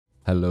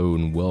Hello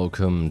and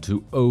welcome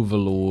to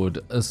Overlord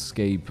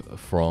Escape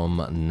from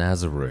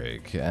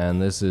Nazarick, and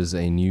this is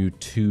a new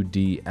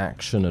 2D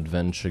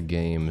action-adventure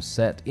game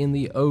set in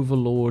the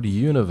Overlord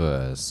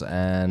universe,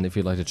 and if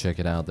you'd like to check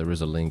it out there is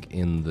a link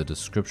in the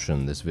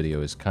description. This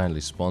video is kindly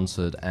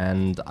sponsored,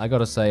 and I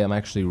gotta say I'm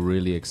actually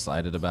really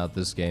excited about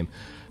this game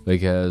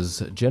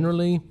because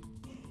generally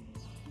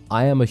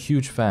I am a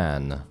huge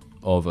fan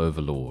of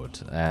Overlord,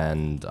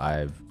 and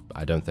I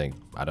don't think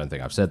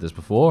I've said this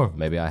before.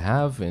 Maybe I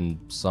have in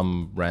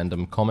some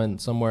random comment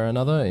somewhere or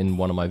another in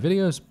one of my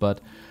videos, but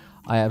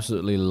I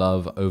absolutely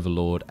love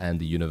Overlord and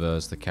the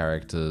universe, the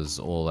characters,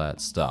 all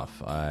that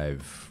stuff.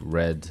 I've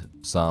read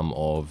some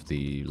of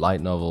the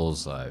light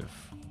novels, I've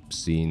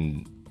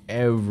seen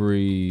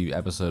every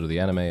episode of the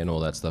anime and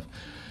all that stuff.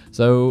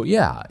 So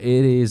yeah,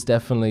 it is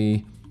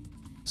definitely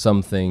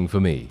something for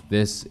me.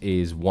 This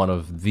is one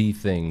of the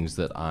things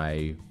that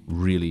I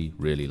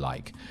really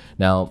like.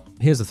 Now,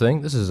 here's the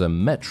thing, this is a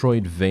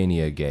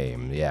metroidvania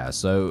game, yeah,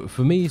 so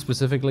for me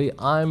specifically,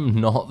 I'm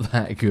not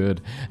that good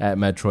at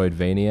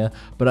metroidvania,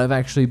 but I've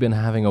actually been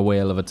having a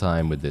whale of a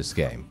time with this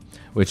game,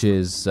 which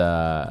is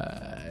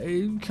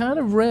kind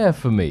of rare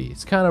for me.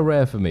 It's kind of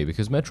rare for me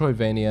because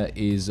metroidvania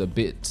is a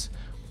bit,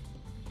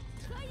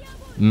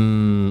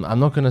 I'm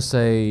not gonna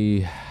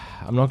say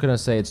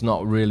it's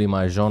not really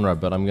my genre,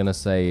 but I'm gonna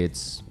say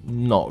it's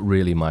not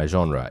really my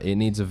genre. It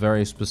needs a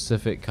very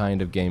specific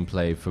kind of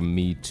gameplay for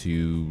me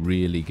to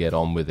really get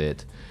on with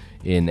it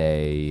in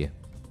a,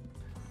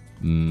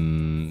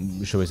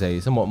 shall we say,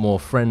 somewhat more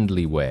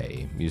friendly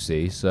way, you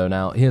see. So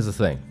now, here's the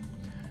thing.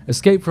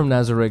 Escape from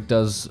Nazarick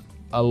does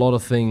a lot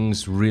of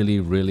things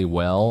really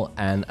well,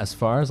 and as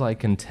far as I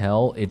can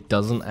tell, it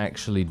doesn't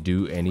actually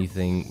do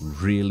anything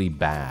really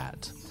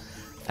bad.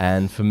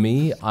 And for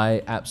me,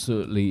 I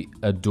absolutely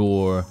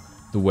adore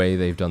the way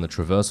they've done the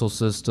traversal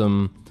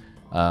system.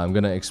 I'm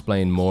going to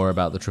explain more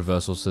about the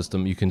traversal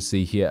system. You can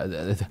see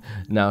here.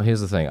 Now,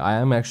 here's the thing. I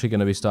am actually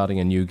going to be starting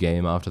a new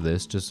game after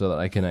this, just so that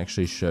I can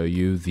actually show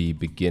you the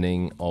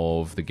beginning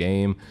of the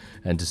game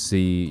and to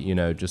see, you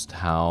know, just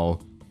how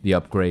the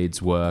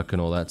upgrades work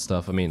and all that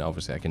stuff. I mean,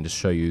 obviously, I can just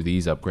show you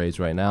these upgrades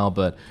right now,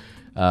 but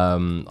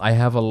I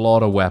have a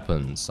lot of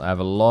weapons. I have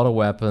a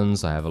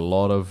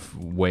lot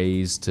of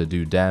ways to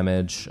do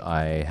damage.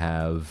 I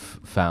have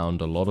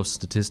found a lot of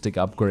statistic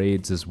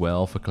upgrades as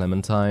well for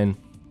Clementine.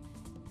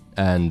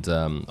 And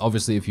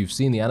obviously, if you've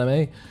seen the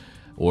anime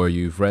or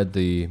you've read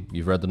the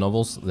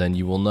novels, then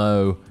you will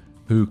know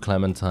who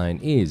Clementine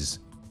is.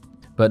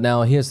 But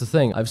now here's the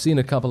thing. I've seen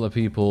a couple of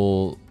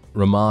people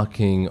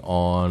remarking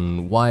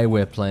on why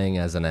we're playing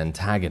as an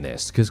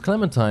antagonist, because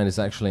Clementine is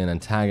actually an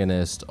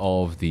antagonist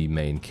of the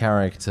main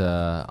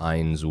character,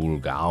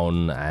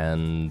 Gaun,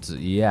 and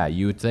yeah,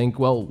 you would think,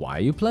 well, why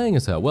are you playing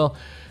as her? Well,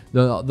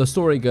 the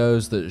story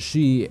goes that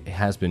she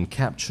has been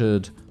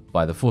captured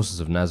by the forces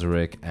of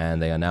Nazarick,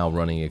 and they are now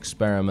running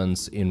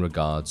experiments in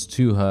regards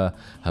to her.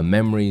 Her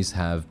memories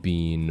have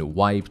been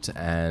wiped,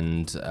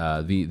 and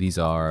these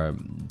are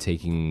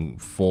taking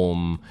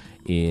form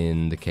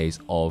in the case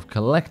of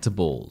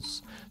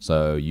collectibles.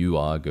 So you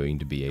are going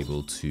to be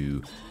able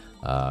to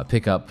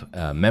pick up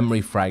memory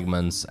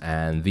fragments,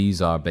 and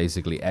these are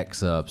basically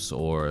excerpts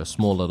or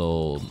small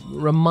little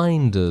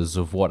reminders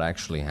of what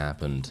actually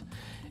happened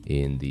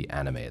in the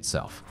anime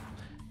itself.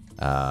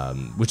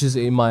 Which is,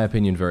 in my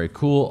opinion, very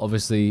cool.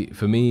 Obviously,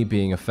 for me,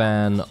 being a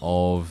fan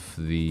of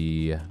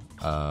the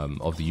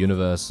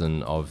universe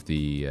and of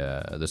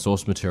the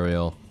source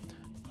material,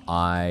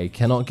 I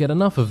cannot get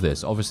enough of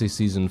this. Obviously,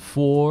 Season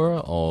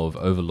 4 of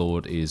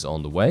Overlord is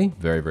on the way,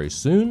 very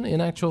soon, in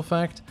actual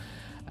fact.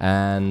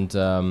 And,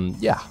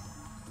 yeah,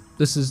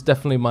 this is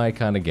definitely my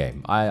kind of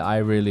game. I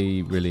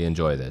really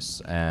enjoy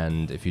this.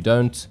 And if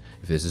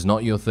this is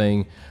not your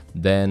thing,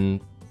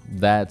 then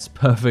that's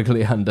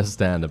perfectly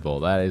understandable.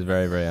 That is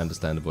very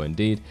understandable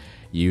indeed.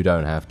 You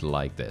don't have to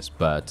like this.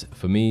 But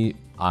for me,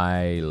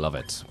 I love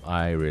it.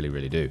 I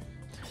really do.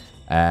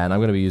 And I'm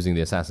going to be using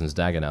the Assassin's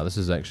Dagger now. This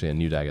is actually a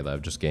new dagger that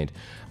I've just gained.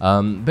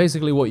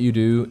 Basically what you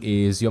do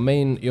is your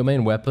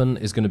main weapon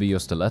is going to be your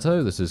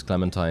stiletto. This is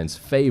Clementine's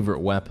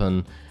favorite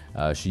weapon.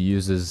 She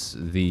uses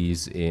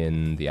these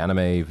in the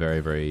anime,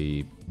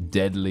 very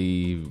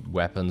deadly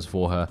weapons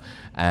for her.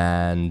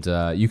 And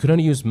you can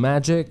only use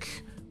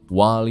magic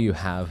while you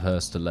have her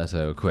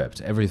stiletto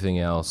equipped. Everything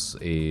else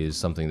is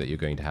something that you're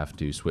going to have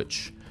to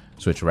switch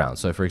around.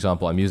 So for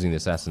example, I'm using the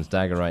Assassin's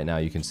Dagger right now.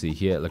 You can see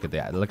here, look at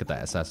that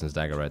Assassin's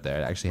Dagger right there.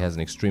 It actually has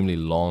an extremely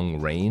long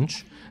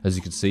range, as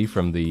you can see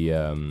from the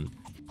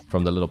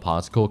little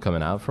particle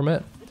coming out from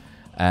it.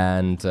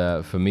 And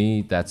for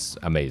me, that's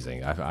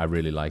amazing. I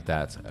really like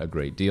that a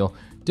great deal.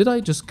 Did I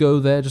just go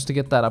there just to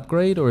get that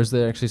upgrade, or is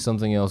there actually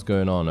something else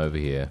going on over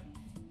here?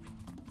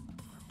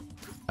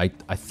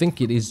 I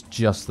think it is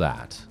just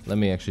that. Let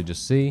me actually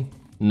just see.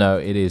 No,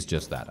 it is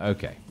just that.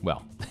 Okay,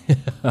 well.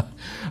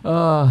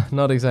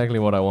 Not exactly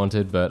what I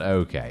wanted, but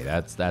okay,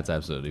 that's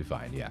absolutely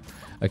fine, yeah.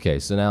 Okay,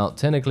 so now,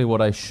 technically what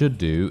I should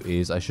do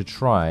is I should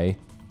try,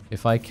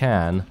 if I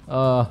can.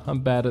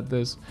 I'm bad at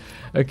this.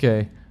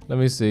 Okay, let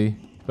me see.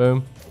 If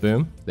Boom,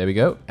 boom, there we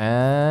go.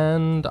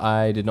 And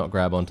I did not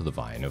grab onto the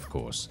vine, of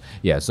course.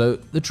 Yeah, so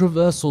the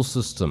traversal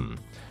system.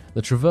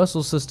 The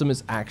traversal system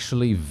is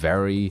actually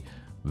very,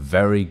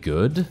 very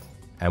good.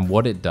 And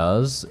what it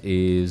does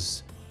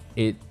is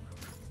it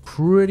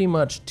pretty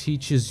much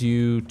teaches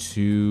you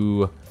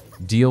to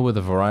deal with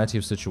a variety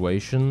of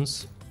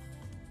situations.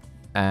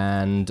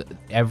 And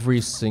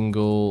every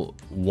single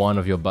one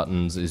of your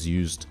buttons is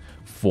used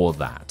for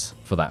that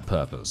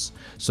purpose.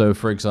 So,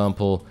 for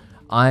example,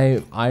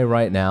 I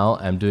right now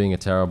am doing a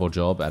terrible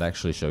job at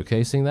actually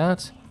showcasing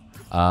that.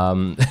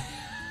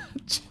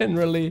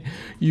 Generally,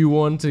 you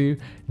want to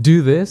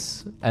do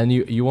this, and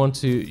you want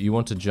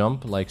to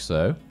jump like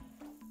so,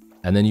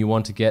 and then you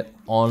want to get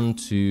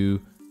onto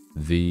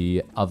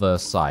the other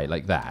side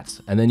like that,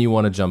 and then you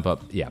want to jump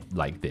up, yeah,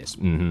 like this.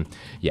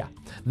 Yeah,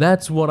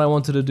 that's what I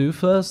wanted to do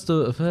first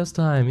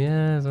time.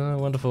 Yes, oh,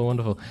 wonderful,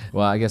 wonderful.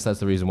 Well, I guess that's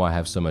the reason why I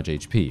have so much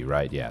HP,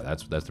 right? Yeah,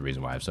 that's the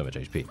reason why I have so much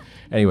HP.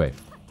 Anyway,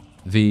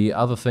 the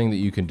other thing that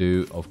you can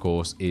do, of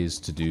course, is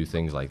to do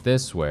things like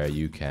this, where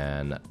you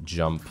can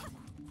jump,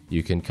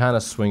 you can kind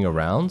of swing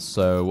around.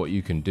 So what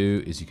you can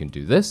do is you can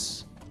do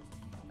this.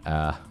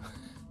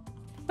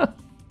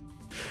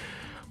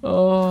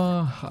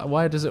 Oh,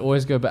 why does it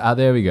always go back? Ah,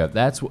 there we go.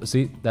 That's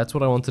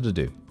what I wanted to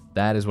do.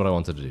 That is what I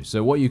wanted to do.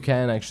 So what you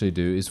can actually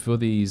do is for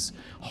these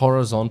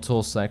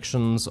horizontal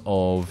sections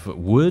of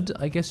wood,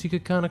 I guess you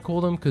could kind of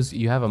call them, because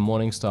you have a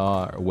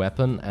Morningstar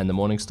weapon, and the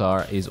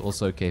Morningstar is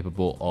also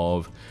capable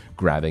of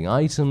grabbing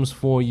items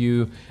for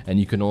you, and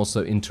you can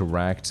also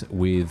interact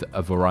with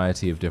a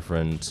variety of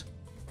different,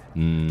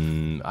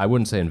 I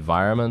wouldn't say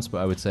environments, but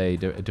I would say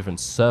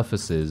different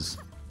surfaces,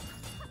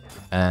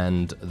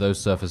 and those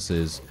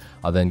surfaces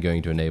are then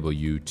going to enable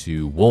you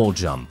to wall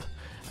jump,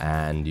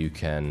 and you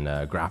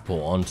can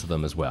grapple onto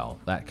them as well,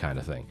 that kind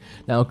of thing.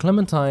 Now,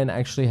 Clementine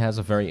actually has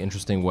a very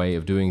interesting way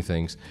of doing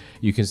things.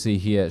 You can see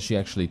here, she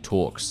actually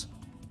talks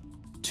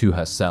to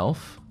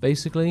herself,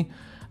 basically,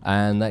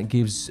 and that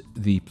gives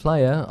the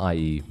player,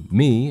 i.e.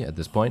 me at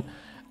this point,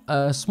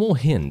 a small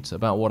hint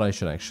about what I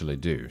should actually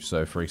do.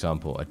 So, for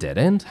example, a dead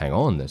end, hang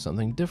on, there's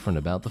something different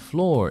about the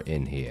floor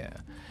in here.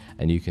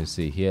 And you can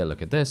see here,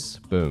 look at this,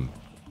 boom.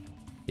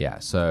 Yeah,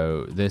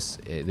 so this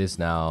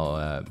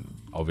now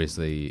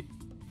obviously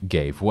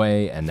gave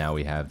way, and now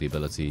we have the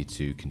ability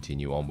to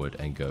continue onward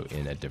and go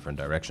in a different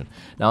direction.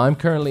 Now, I'm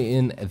currently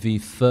in the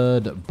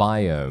third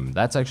biome.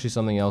 That's actually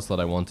something else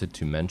that I wanted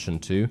to mention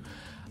too.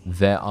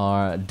 There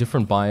are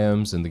different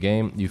biomes in the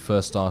game. You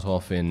first start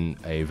off in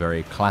a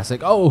very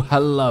classic... Oh,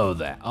 hello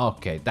there.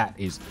 Okay, that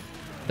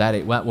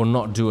will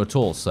not do at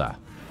all, sir.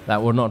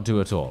 That will not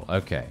do at all.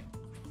 Okay.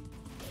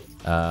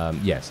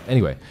 Yes,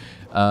 anyway.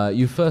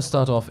 You first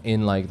start off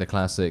in like the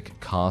classic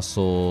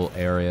castle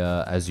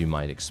area, as you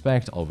might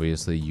expect.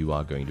 Obviously, you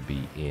are going to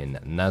be in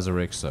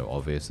Nazarick, so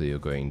obviously you're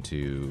going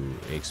to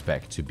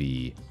expect to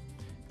be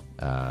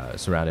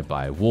surrounded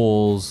by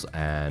walls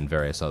and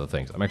various other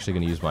things. I'm actually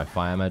going to use my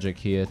fire magic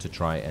here to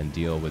try and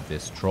deal with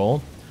this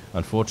troll.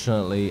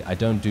 Unfortunately, I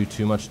don't do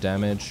too much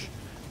damage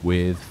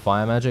with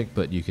fire magic,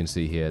 but you can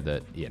see here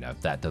that, you know,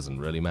 that doesn't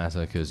really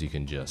matter, because you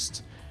can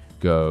just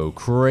go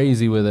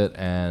crazy with it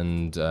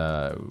and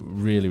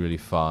really, really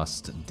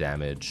fast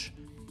damage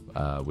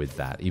with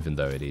that, even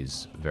though it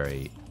is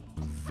very,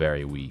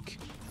 very weak.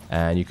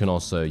 And you can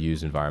also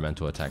use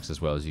environmental attacks as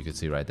well. As you can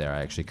see right there,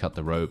 I actually cut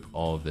the rope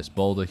of this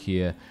boulder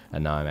here,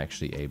 and now I'm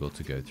actually able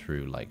to go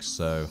through like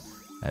so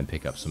and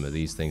pick up some of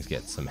these things,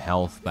 get some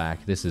health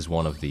back. This is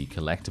one of the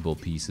collectible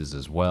pieces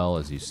as well,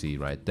 as you see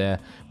right there.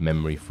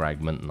 Memory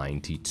fragment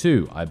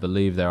 92. I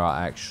believe there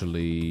are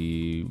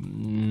actually,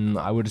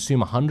 I would assume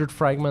 100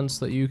 fragments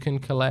that you can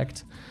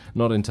collect.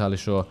 Not entirely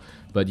sure,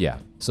 but yeah.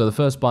 So the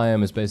first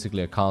biome is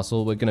basically a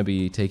castle. We're going to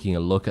be taking a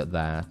look at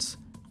that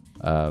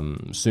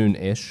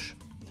soon-ish.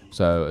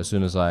 So as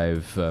soon as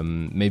I've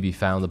maybe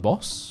found the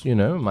boss, you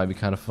know, it might be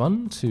kind of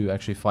fun to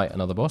actually fight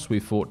another boss.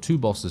 We've fought 2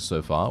 bosses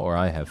so far, or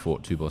I have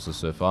fought 2 bosses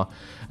so far,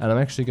 and I'm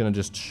actually going to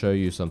just show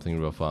you something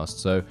real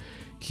fast. So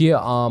here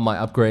are my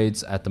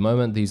upgrades at the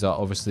moment. These are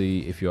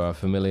obviously, if you are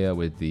familiar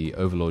with the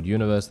Overlord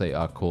universe, they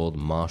are called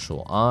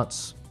martial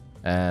arts,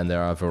 and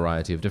there are a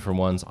variety of different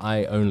ones.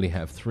 I only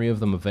have 3 of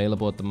them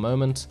available at the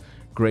moment: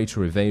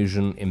 Greater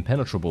Evasion,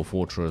 Impenetrable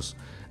Fortress,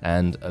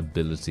 and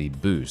Ability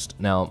Boost.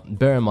 Now,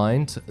 bear in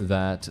mind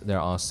that there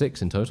are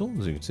 6 in total,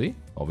 as you can see,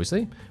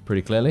 obviously,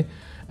 pretty clearly,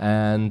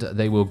 and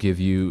they will give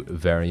you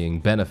varying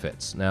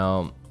benefits.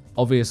 Now,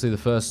 obviously, the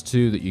first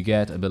 2 that you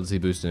get, Ability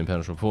Boost and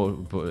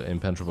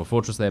Impenetrable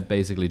Fortress, they're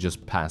basically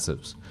just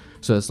passives.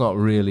 So it's not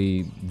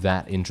really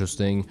that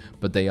interesting,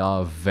 but they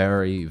are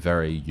very,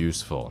 very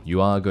useful. You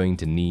are going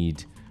to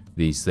need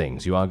these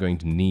things. You are going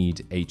to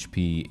need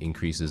HP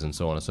increases and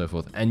so on and so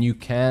forth, and you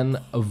can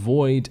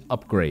avoid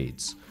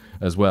upgrades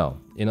as well.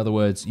 In other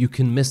words, you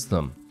can miss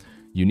them.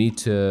 You need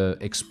to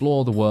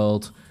explore the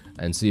world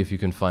and see if you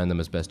can find them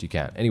as best you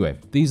can. Anyway,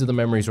 these are the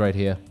memories right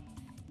here.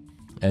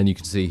 And you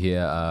can see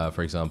here,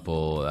 for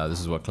example,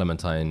 this is what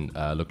Clementine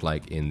looked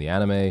like in the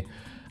anime.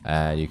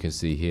 And you can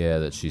see here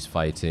that she's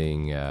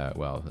fighting,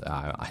 well,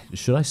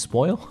 should I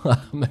spoil?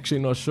 I'm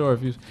actually not sure.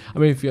 I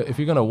mean, if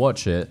you're going to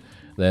watch it,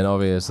 then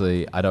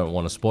obviously I don't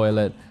want to spoil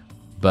it.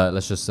 But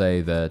let's just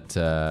say that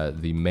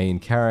the main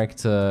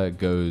character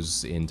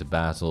goes into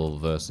battle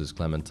versus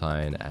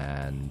Clementine,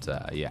 and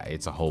yeah,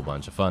 it's a whole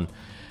bunch of fun.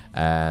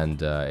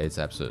 And it's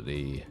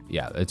absolutely,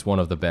 yeah, it's one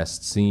of the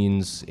best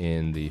scenes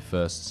in the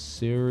first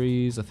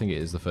series. I think it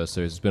is the first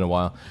series. It's been a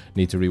while.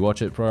 Need to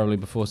rewatch it probably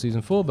before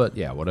season 4, but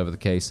yeah, whatever the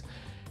case,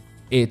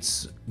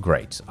 it's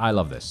great. I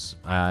love this.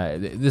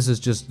 This is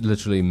just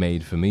literally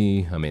made for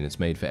me. I mean, it's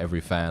made for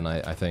every fan,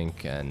 I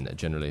think, and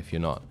generally, if you're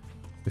not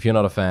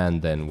a fan,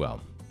 then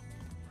well,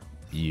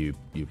 you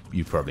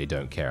probably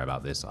don't care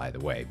about this either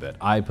way. But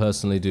I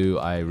personally do.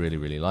 I really,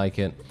 really like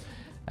it.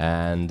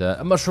 And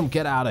a mushroom,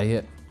 get out of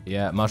here.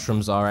 Yeah,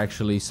 mushrooms are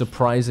actually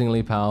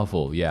surprisingly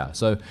powerful. Yeah,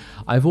 so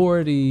I've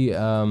already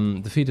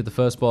defeated the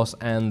first boss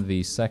and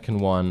the second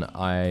one.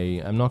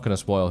 I'm not going to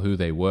spoil who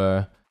they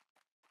were.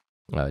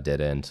 Oh,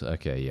 dead end.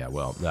 Okay, yeah,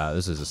 well,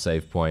 this is a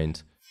save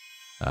point.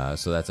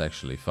 So that's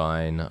actually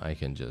fine. I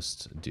can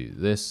just do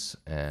this.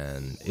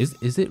 And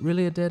is it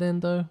really a dead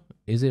end, though?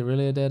 Is it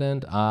really a dead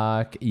end?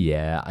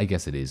 Yeah, I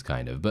guess it is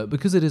kind of. But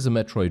because it is a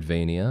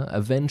metroidvania,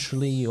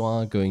 eventually you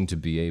are going to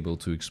be able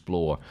to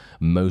explore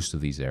most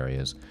of these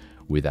areas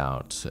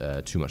without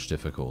too much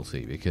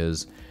difficulty,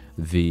 because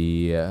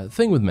the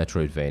thing with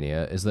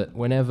metroidvania is that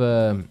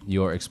whenever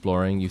you're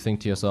exploring, you think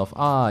to yourself,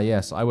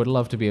 yes, I would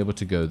love to be able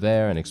to go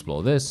there and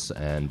explore this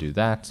and do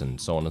that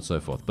and so on and so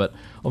forth. But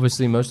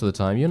obviously most of the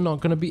time you're not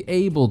going to be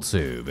able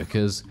to,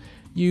 because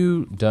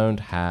you don't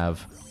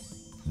have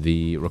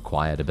the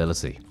required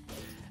ability.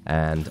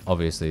 And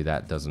obviously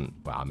that doesn't,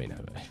 well, I mean,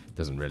 it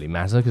doesn't really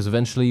matter, because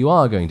eventually you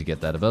are going to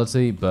get that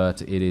ability,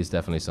 but it is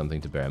definitely something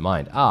to bear in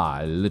mind.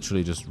 I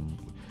literally just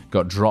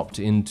got dropped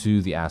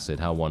into the acid.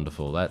 How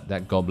wonderful.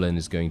 That goblin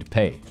is going to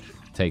pay.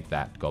 Take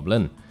that,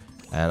 goblin.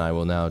 And I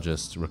will now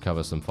just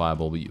recover some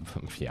fireball.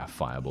 Yeah,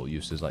 fireball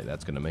uses, like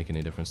that's going to make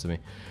any difference to me.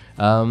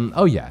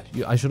 Oh yeah,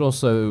 I should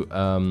also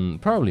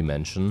probably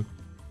mention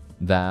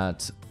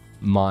that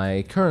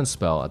my current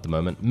spell at the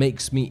moment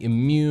makes me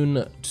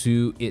immune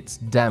to its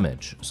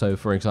damage. So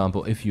for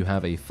example, if you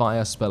have a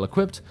fire spell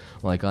equipped,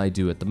 like I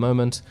do at the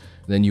moment,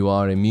 then you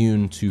are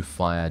immune to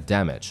fire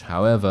damage.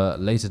 However,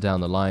 later down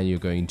the line, you're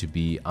going to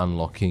be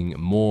unlocking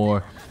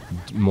more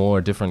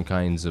different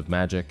kinds of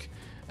magic,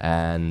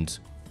 and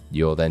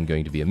you're then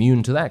going to be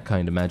immune to that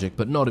kind of magic,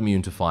 but not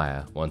immune to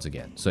fire once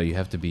again. So you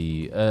have to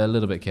be a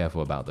little bit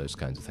careful about those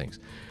kinds of things.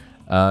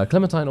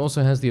 Clementine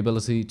also has the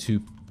ability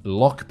to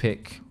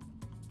lockpick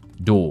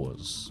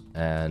doors,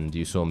 and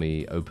you saw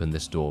me open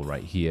this door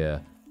right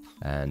here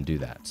and do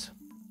that.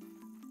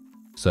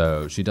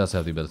 So she does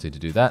have the ability to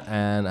do that,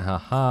 and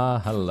haha,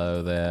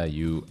 hello there,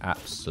 you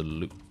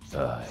absolute...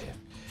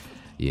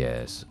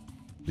 yes,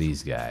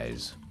 these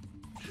guys.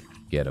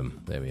 Get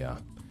them, there we are.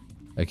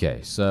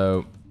 Okay,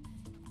 so,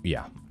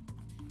 yeah.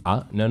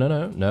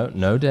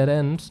 No dead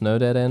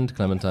end,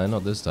 Clementine,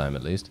 not this time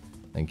at least.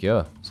 Thank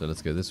you. So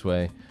let's go this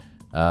way.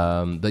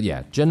 But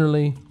yeah,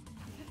 generally,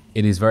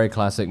 it is very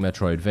classic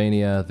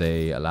Metroidvania.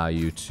 They allow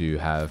you to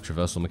have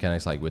traversal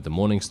mechanics like with the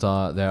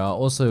Morningstar. There are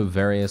also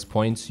various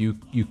points. You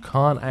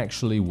can't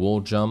actually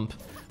wall jump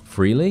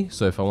freely.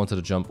 So if I wanted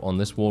to jump on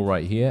this wall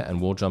right here and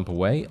wall jump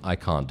away, I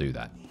can't do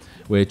that,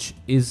 which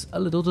is a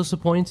little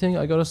disappointing,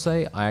 I gotta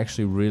say. I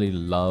actually really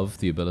love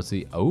the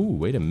ability. Oh,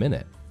 wait a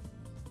minute.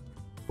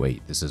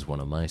 Wait, this is one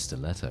of my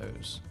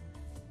stilettos.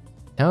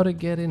 How to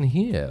get in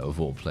here,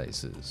 of all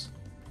places?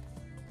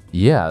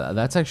 Yeah,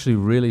 that's actually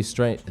really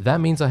strange. That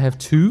means I have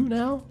 2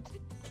 now?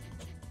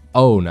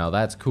 Oh, now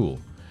that's cool.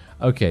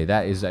 Okay,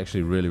 that is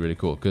actually really, really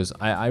cool, because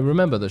I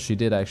remember that she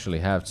did actually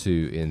have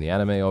 2 in the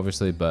anime,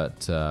 obviously,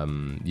 but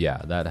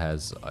yeah, that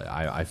has...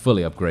 I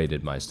fully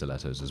upgraded my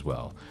stilettos as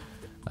well.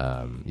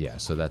 Yeah,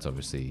 so that's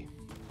obviously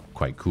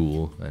quite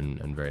cool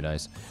and very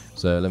nice.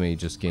 So let me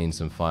just gain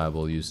some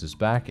fireball uses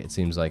back. It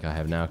seems like I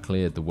have now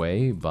cleared the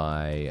way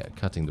by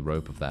cutting the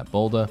rope of that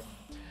boulder.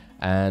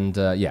 And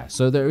yeah,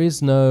 so there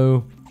is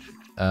no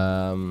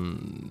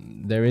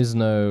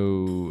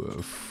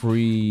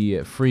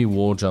free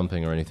wall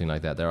jumping or anything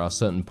like that. There are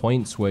certain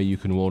points where you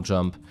can wall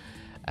jump,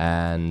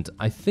 and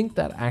I think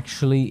that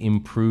actually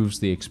improves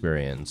the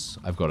experience,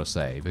 I've got to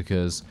say,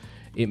 because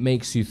it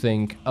makes you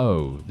think,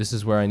 oh, this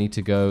is where I need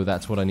to go,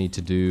 that's what I need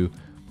to do,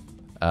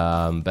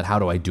 but how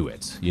do I do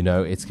it? You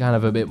know, it's kind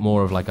of a bit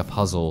more of like a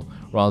puzzle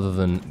rather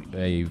than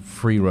a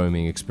free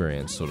roaming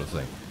experience sort of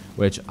thing.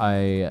 Which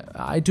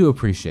I do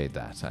appreciate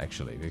that,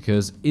 actually,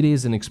 because it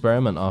is an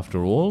experiment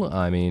after all.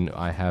 I mean,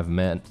 I have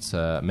met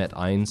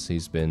Eins.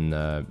 He's been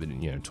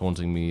you know,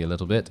 taunting me a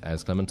little bit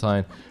as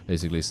Clementine,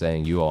 basically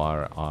saying you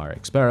are our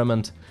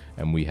experiment,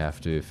 and we have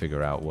to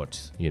figure out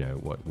what, you know,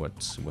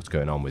 what's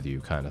going on with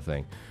you, kind of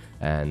thing.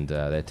 And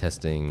they're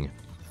testing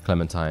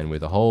Clementine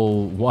with a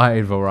whole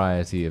wide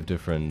variety of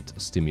different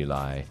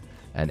stimuli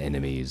and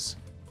enemies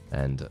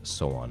and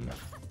so on.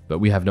 But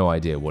we have no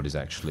idea what is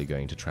actually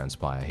going to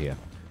transpire here.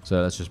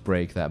 So let's just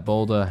break that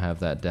boulder, have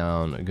that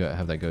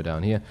have that go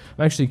down here.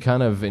 I'm actually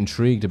kind of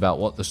intrigued about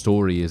what the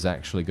story is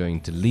actually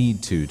going to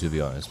lead to be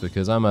honest,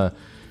 because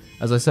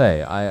as I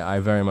say, I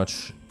very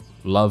much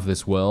love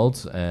this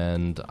world,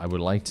 and I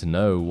would like to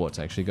know what's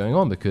actually going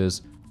on,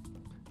 because,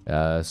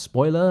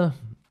 spoiler,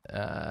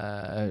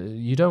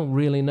 you don't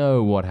really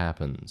know what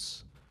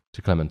happens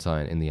to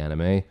Clementine in the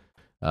anime.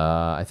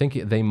 I think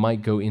they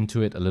might go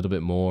into it a little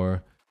bit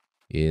more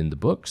in the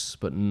books,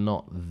 but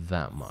not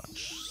that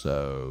much.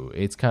 So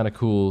it's kind of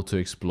cool to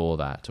explore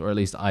that, or at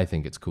least I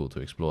think it's cool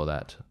to explore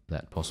that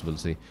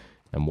possibility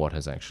and what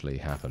has actually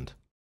happened.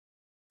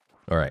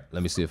 All right,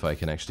 let me see if I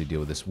can actually deal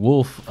with this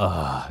wolf.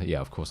 Yeah,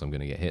 of course I'm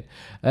going to get hit.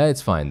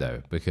 It's fine,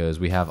 though, because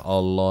we have a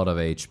lot of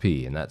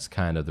HP, and that's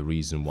kind of the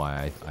reason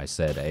why I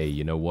said, hey,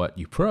 you know what?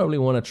 You probably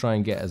want to try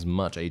and get as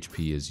much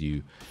HP as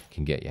you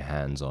can get your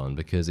hands on,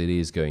 because it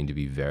is going to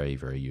be very,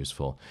 very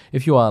useful.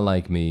 If you are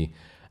like me,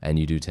 and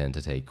you do tend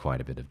to take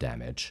quite a bit of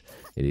damage,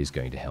 it is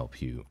going to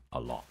help you a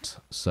lot.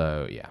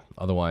 So, yeah,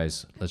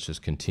 otherwise, let's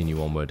just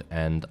continue onward,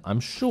 and I'm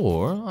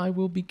sure I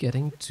will be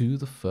getting to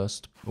the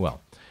first,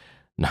 well,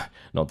 no,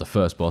 not the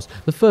first boss.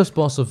 The first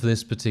boss of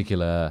this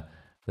particular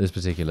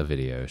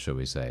video, shall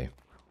we say?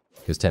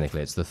 Because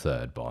technically it's the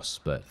third boss.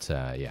 But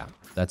yeah,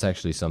 that's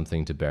actually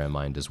something to bear in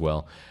mind as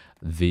well.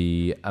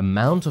 The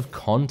amount of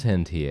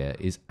content here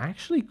is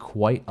actually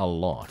quite a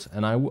lot,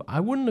 and I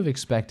wouldn't have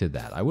expected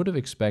that. I would have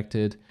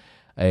expected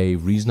a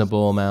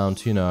reasonable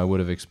amount. You know, I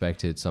would have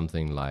expected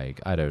something like,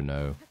 I don't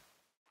know,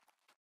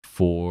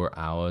 4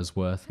 hours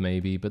worth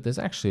maybe, but there's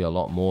actually a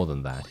lot more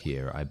than that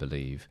here, I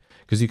believe.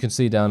 Because you can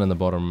see down in the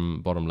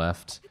bottom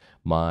left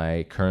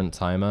my current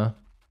timer,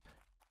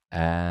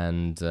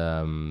 and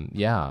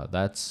yeah,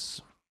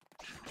 that's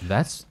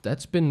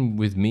been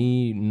with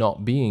me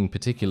not being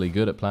particularly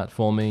good at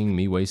platforming,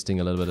 me wasting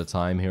a little bit of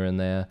time here and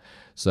there.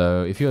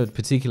 So if you're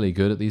particularly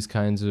good at these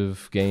kinds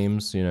of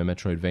games, you know,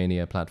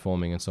 metroidvania,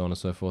 platforming, and so on and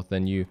so forth,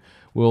 then you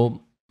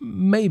will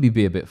maybe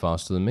be a bit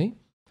faster than me.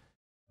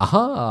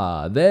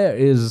 Aha! There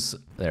is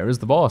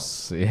the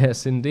boss.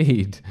 Yes,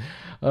 indeed.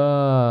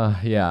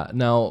 Yeah.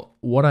 Now,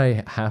 what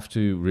I have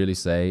to really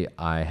say,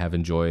 I have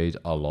enjoyed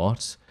a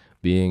lot.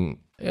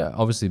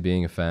 Obviously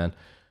being a fan,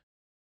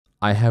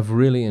 I have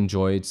really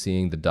enjoyed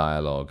seeing the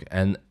dialogue.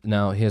 And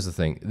now, here's the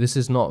thing: this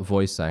is not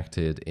voice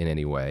acted in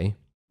any way,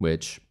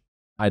 which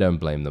I don't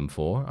blame them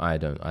for. I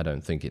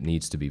don't think it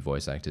needs to be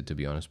voice acted, to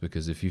be honest,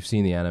 because if you've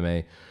seen the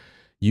anime,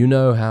 you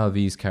know how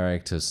these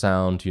characters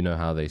sound, you know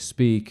how they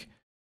speak.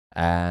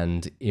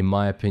 And in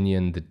my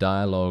opinion, the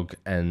dialogue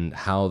and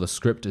how the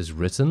script is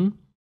written,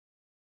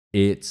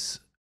 it's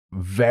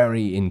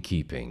very in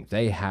keeping.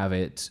 They have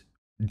it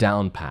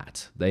down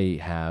pat. They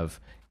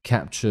have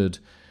captured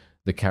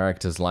the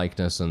character's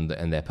likeness and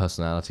their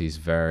personalities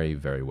very,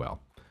 very well.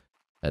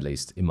 At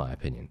least in my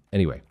opinion.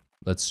 Anyway,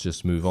 let's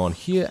just move on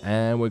here,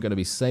 and we're going to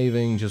be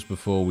saving just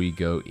before we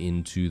go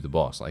into the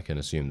boss. I can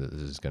assume that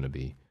this is going to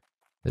be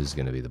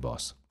the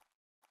boss.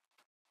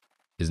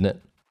 Isn't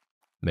it?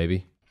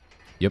 Maybe.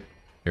 Yep,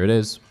 here it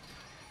is.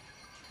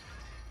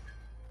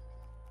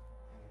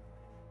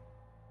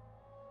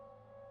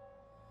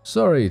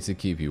 Sorry to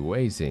keep you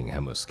waiting,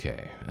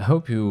 Hamusuke. I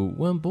hope you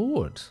weren't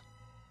bored.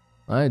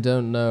 I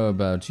don't know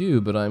about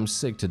you, but I'm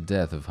sick to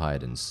death of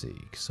hide and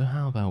seek, so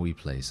how about we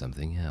play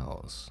something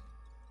else?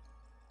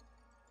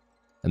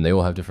 And they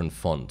all have different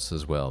fonts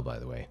as well, by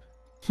the way.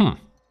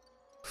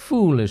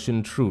 Foolish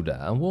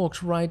intruder,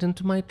 walked right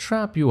into my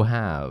trap you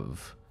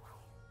have.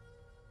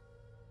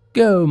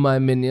 Go, my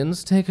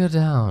minions, take her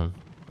down.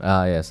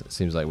 Ah, yes, it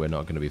seems like we're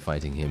not going to be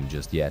fighting him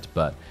just yet,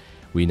 but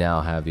we now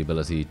have the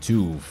ability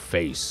to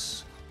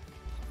face,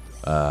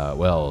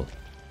 well,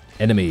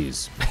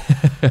 enemies.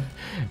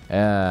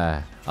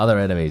 Other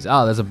enemies.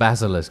 Oh, there's a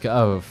basilisk.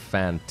 Oh,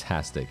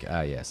 fantastic.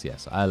 Ah, yes,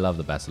 yes. I love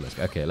the basilisk.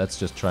 Okay, let's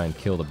just try and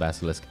kill the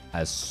basilisk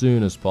as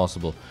soon as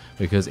possible,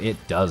 because it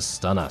does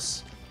stun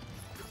us.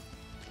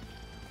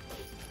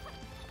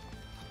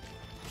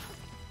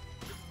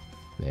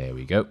 There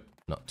we go.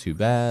 Not too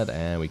bad,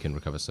 and we can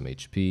recover some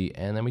HP,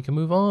 and then we can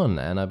move on.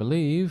 And I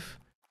believe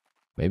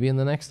maybe in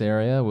the next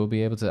area we'll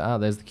be able to... Ah,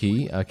 there's the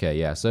key. Okay,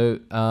 yeah. So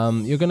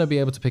you're going to be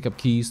able to pick up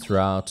keys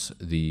throughout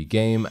the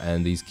game,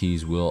 and these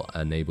keys will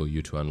enable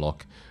you to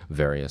unlock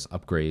various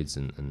upgrades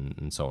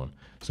and so on.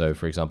 So,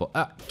 for example...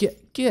 Ah,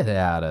 get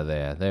out of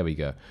there. There we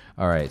go.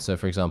 All right, so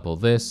for example,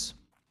 this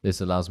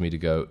allows me to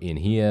go in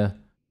here,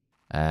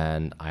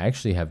 and I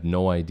actually have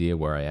no idea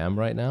where I am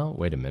right now.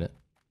 Wait a minute.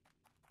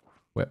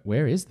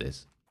 Where is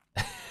this?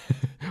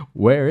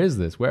 Where is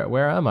this?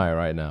 Where am I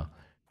right now?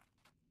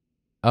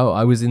 Oh,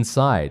 I was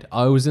inside.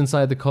 I was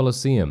inside the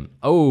Colosseum.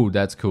 Oh,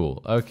 that's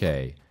cool.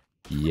 Okay.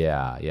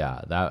 Yeah.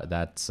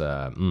 That's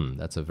a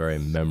very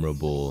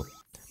memorable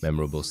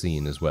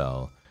scene as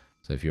well.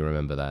 So if you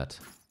remember that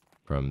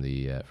from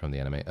the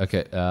anime.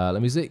 Okay,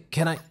 let me see.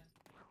 Can I?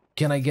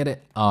 Can I get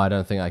it? Oh, I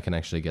don't think I can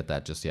actually get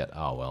that just yet.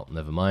 Oh, well,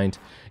 never mind.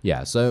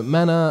 Yeah, so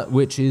mana,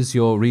 which is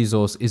your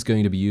resource, is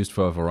going to be used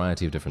for a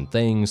variety of different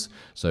things.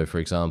 So, for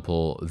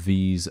example,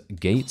 these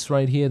gates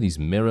right here, these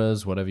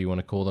mirrors, whatever you want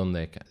to call them,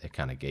 they're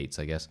kind of gates,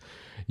 I guess.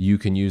 You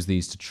can use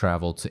these to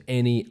travel to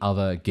any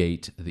other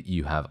gate that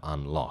you have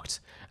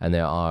unlocked. And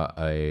there are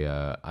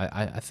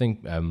I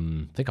think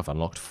I've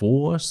unlocked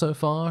 4 so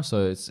far,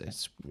 so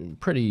it's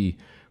pretty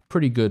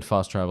good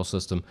fast travel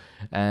system.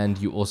 And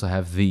you also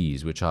have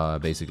these, which are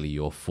basically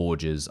your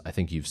forges. I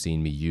think you've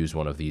seen me use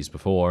one of these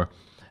before.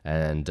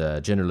 And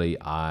generally,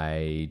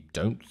 I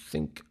don't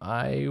think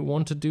I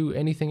want to do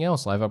anything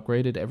else. I've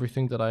upgraded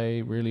everything that I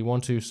really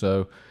want to,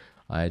 so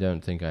I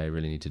don't think I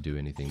really need to do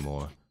anything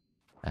more.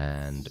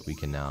 And we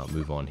can now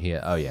move on here.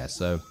 Oh yeah,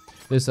 so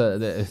this,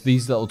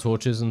 these little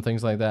torches and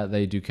things like that,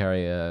 they do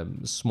carry a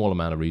small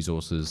amount of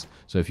resources.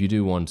 So if you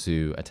do want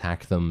to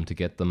attack them to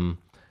get them,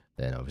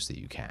 then obviously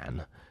you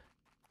can.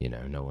 You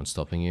know, no one's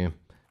stopping you.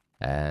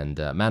 And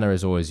mana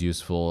is always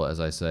useful,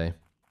 as I say.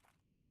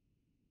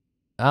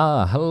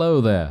 Ah, hello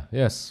there.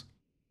 Yes,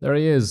 there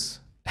he is.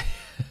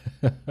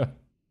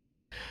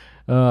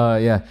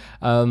 Yeah.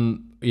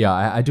 Yeah,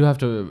 I do have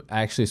to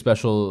actually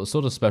special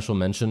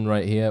mention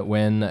right here.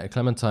 When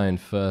Clementine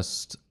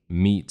first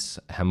meets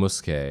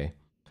Hamuske,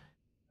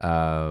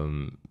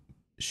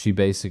 she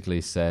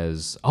basically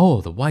says, "Oh,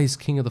 the wise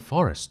king of the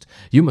forest.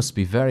 You must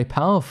be very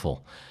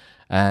powerful."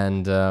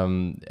 And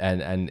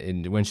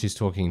when she's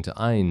talking to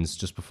Ainz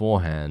just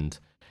beforehand,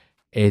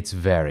 it's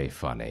very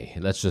funny.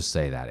 Let's just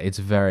say that. It's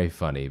very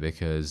funny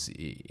because,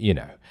 you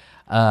know,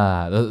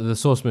 the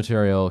source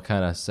material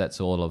kind of sets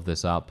all of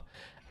this up,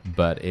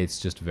 but it's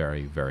just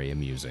very, very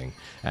amusing.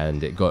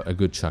 And it got a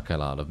good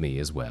chuckle out of me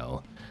as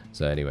well.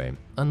 So anyway,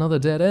 another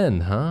dead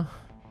end, huh?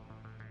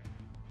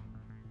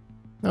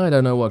 I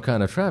don't know what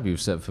kind of trap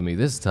you've set for me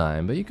this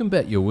time, but you can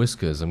bet your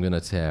whiskers I'm gonna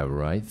tear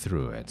right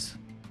through it.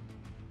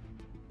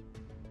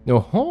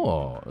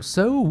 Oh,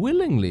 so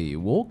willingly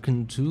walk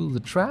into the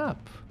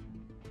trap.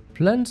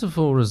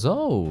 Plentiful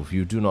resolve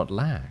you do not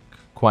lack,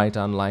 quite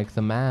unlike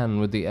the man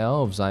with the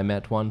elves I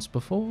met once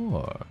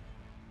before.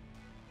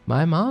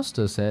 My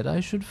master said I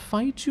should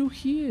fight you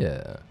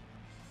here.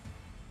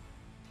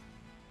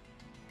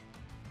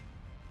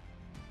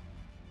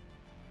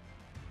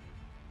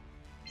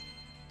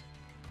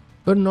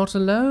 But not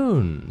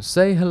alone.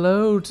 Say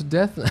hello to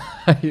Death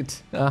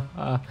Knight.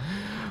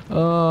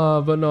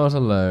 Oh, but not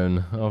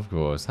alone, of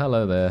course.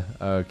 Hello there.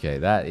 Okay,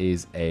 that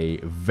is a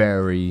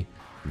very,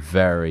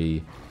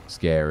 very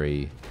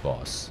scary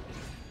boss.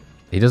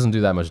 He doesn't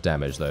do that much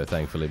damage, though,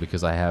 thankfully,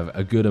 because I have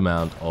a good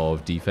amount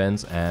of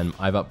defense, and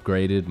I've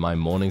upgraded my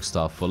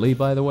Morningstar fully,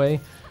 by the way.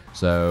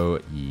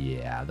 So,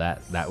 yeah,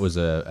 that was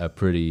a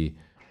pretty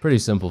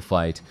simple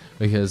fight,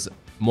 because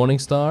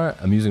Morningstar,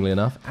 amusingly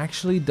enough,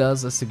 actually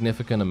does a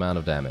significant amount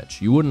of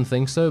damage. You wouldn't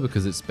think so,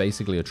 because it's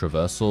basically a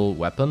traversal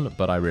weapon,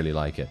 but I really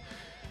like it.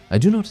 I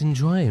do not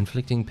enjoy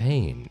inflicting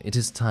pain. It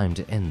is time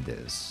to end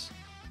this.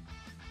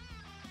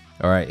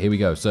 Alright, here we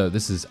go. So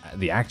this is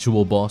the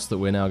actual boss that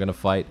we're now going to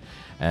fight.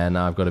 And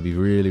I've got to be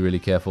really, really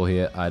careful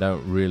here. I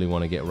don't really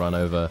want to get run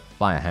over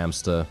by a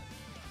hamster.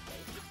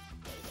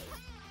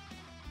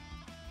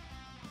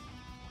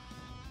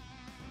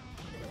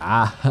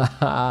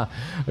 Ah,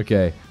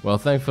 okay. Well,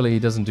 thankfully he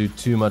doesn't do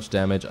too much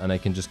damage, and I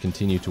can just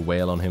continue to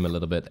wail on him a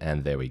little bit,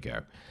 and there we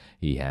go.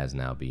 He has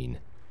now been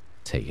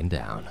taken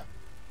down.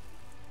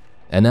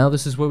 And now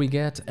this is where we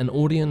get an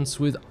audience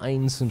with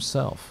Ainz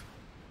himself.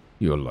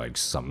 You're like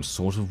some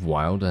sort of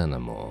wild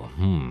animal.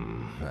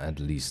 At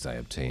least I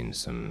obtained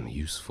some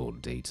useful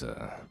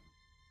data.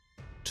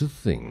 To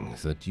think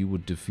that you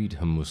would defeat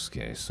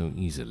Hamuske so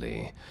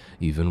easily,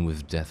 even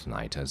with Death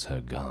Knight as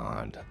her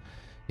guard.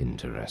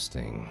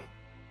 Interesting.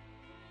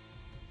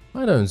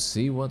 I don't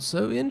see what's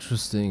so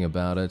interesting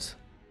about it.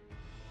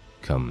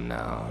 Come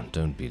now,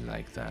 don't be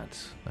like that.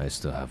 I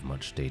still have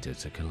much data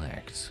to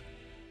collect.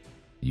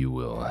 You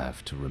will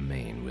have to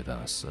remain with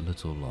us a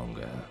little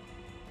longer.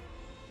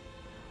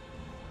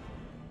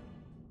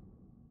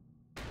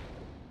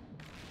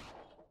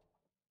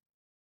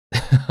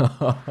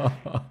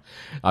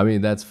 I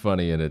mean, that's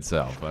funny in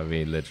itself. I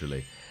mean,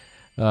 literally.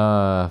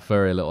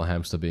 Furry little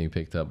hamster being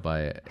picked up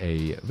by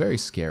a very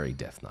scary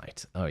Death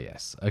Knight. Oh,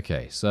 yes.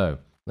 Okay, so,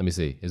 let me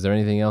see. Is there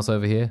anything else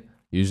over here?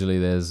 Usually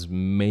there's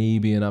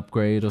maybe an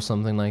upgrade or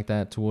something like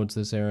that towards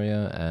this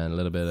area, and a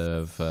little bit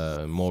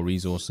of more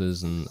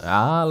resources, and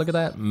look at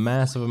that,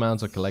 massive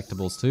amounts of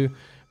collectibles too.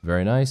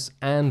 Very nice.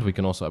 And we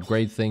can also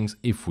upgrade things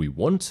if we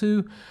want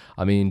to.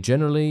 I mean,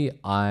 generally,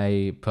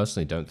 I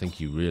personally don't think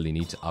you really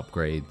need to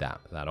upgrade that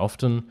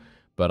often,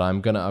 but I'm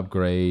gonna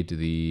upgrade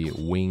the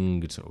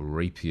winged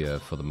rapier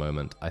for the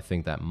moment. I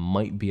think that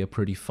might be a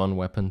pretty fun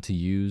weapon to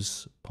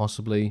use,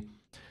 possibly.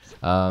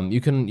 You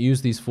can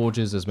use these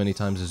forges as many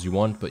times as you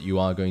want, but you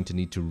are going to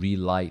need to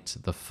relight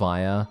the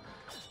fire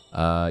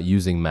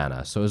using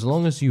mana. So as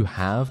long as you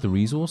have the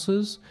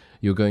resources,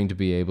 you're going to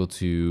be able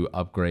to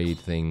upgrade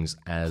things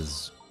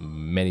as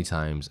many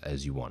times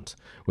as you want,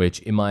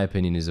 which in my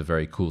opinion is a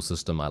very cool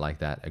system. I like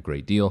that a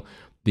great deal.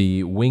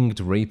 The winged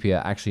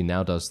rapier actually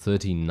now does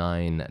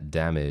 39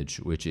 damage,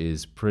 which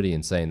is pretty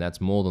insane. That's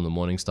more than the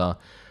Morningstar.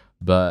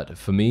 But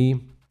for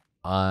me,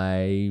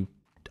 I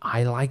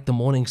like the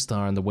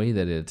Morningstar and the way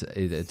that it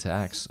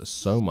attacks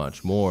so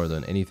much more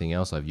than anything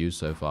else I've used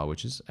so far,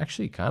 which is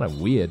actually kind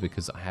of weird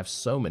because I have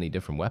so many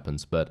different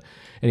weapons. But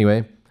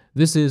anyway,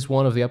 this is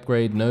one of the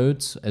upgrade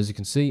nodes. As you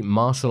can see,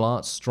 Martial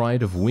Arts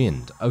Stride of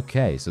Wind.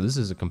 Okay, so this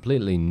is a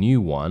completely new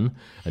one,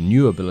 a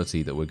new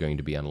ability that we're going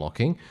to be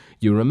unlocking.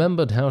 You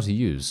remembered how to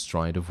use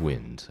Stride of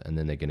Wind, and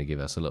then they're going to give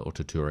us a little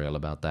tutorial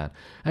about that.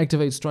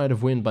 Activate Stride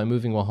of Wind by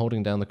moving while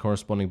holding down the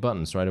corresponding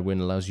button. Stride of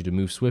Wind allows you to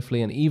move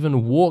swiftly and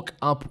even walk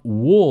up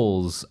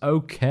walls.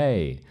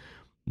 Okay,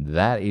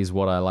 that is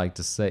what I like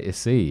to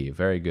see.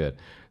 Very good.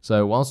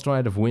 So while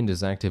Stride of Wind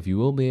is active, you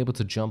will be able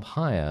to jump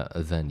higher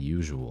than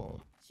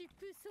usual.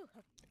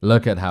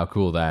 Look at how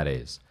cool that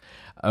is.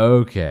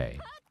 Okay.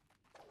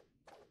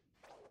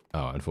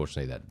 Oh,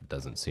 unfortunately, that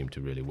doesn't seem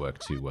to really work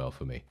too well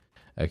for me.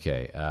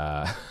 Okay.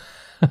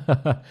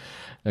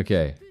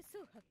 Okay.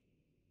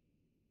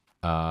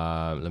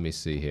 Let me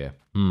see here.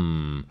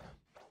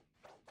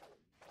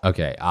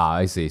 Okay.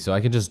 I see. So I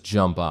can just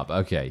jump up.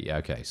 Okay. Yeah.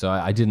 Okay. So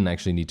I didn't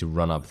actually need to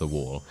run up the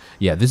wall.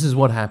 Yeah. This is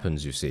what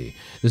happens. You see.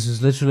 This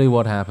is literally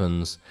what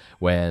happens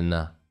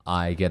when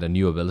I get a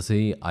new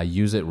ability. I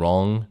use it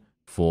wrong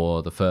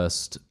for the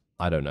first,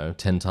 I don't know,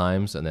 10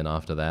 times, and then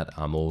after that,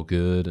 I'm all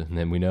good, and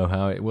then we know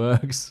how it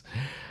works.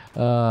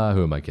 Who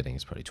am I kidding?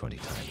 It's probably 20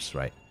 times,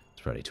 right?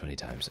 It's probably 20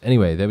 times.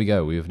 Anyway, there we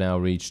go. We've now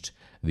reached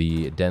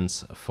the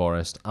dense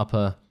forest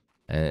upper,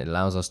 and it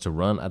allows us to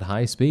run at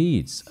high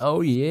speeds.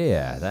 Oh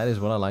yeah, that is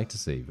what I like to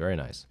see. Very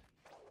nice.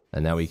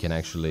 And now we can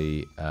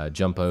actually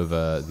jump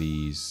over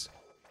these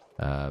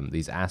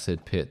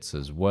acid pits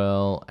as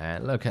well,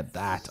 and look at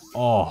that.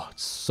 Oh,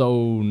 it's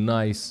so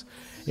nice.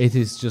 It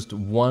is just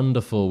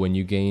wonderful when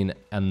you gain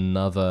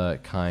another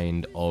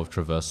kind of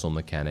traversal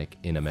mechanic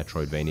in a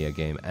metroidvania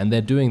game, and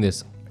they're doing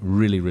this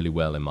really, really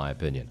well in my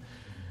opinion.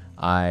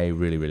 I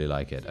really, really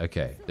like it.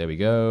 Okay, there we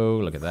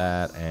go. Look at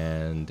that,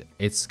 and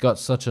it's got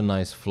such a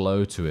nice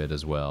flow to it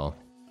as well.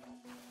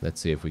 Let's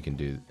see if we can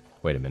do...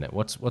 Wait a minute,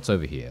 what's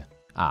over here?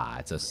 Ah,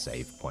 it's a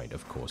save point.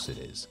 Of course it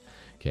is.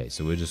 Okay,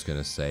 so we're just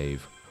gonna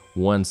save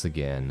once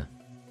again,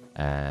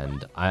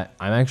 and I'm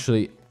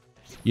actually,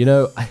 you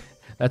know,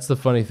 that's the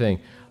funny thing.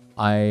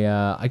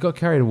 I got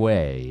carried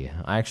away.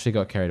 I actually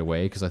got carried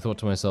away because I thought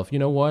to myself, you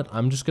know what?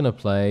 I'm just gonna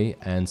play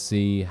and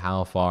see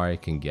how far I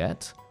can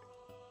get.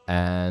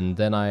 And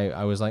then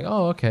I was like,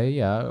 oh, okay,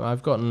 yeah,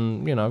 I've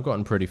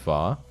gotten pretty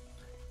far.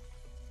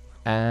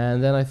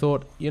 And then I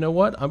thought, you know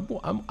what?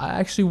 I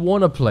actually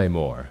want to play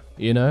more.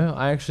 You know,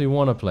 I actually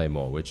want to play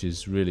more, which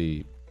is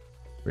really,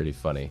 really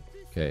funny.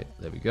 Okay,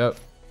 there we go.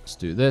 Let's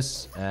do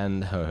this,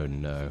 and oh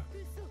no.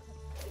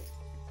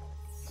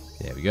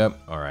 There we go.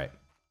 All right.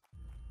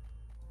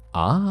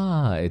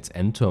 Ah, it's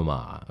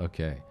Entoma.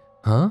 Okay.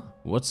 Huh?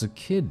 What's a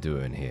kid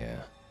doing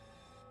here?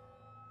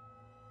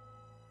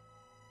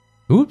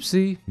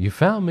 Oopsie, you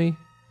found me.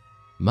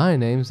 My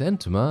name's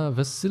Entoma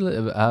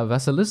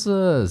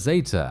Vasilissa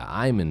Zeta.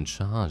 I'm in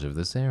charge of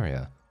this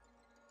area.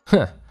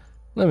 Huh.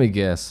 Let me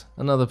guess.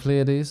 Another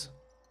Pleiades?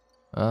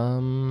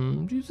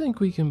 Do you think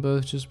we can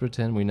both just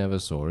pretend we never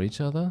saw each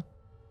other?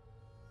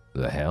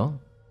 The hell?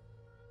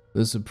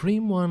 The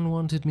Supreme One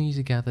wanted me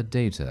to gather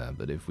data,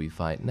 but if we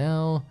fight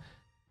now,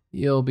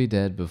 you'll be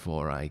dead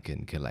before I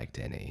can collect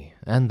any,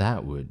 and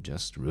that would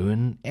just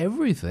ruin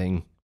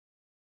everything.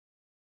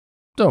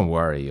 Don't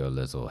worry your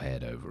little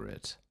head over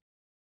it.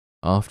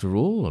 After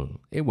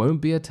all, it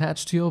won't be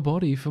attached to your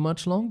body for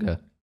much longer.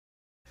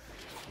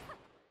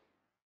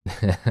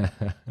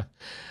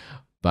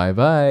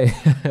 Bye-bye.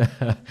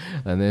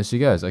 And there she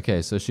goes.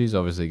 Okay, so she's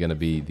obviously going to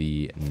be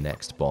the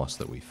next boss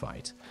that we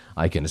fight.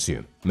 I can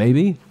assume.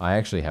 Maybe? I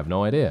actually have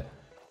no idea.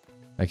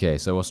 Okay,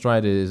 so while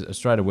Stride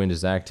of Wind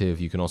is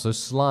active, you can also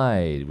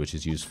slide, which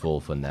is useful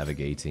for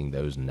navigating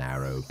those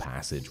narrow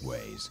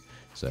passageways.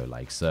 So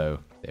like so.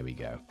 There we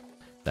go.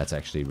 That's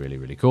actually really,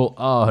 really cool.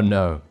 Oh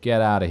no,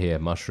 get out of here,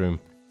 mushroom.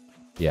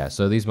 Yeah,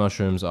 so these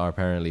mushrooms are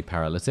apparently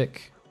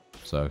paralytic,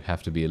 so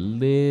have to be a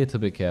little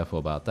bit careful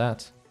about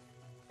that.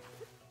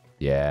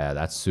 Yeah,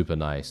 that's super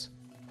nice.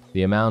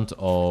 The amount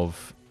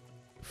of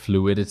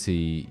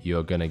fluidity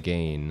you're gonna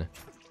gain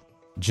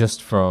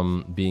just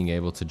from being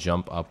able to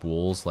jump up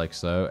walls like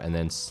so and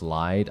then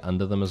slide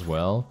under them as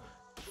well,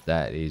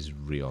 that is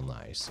real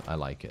nice. I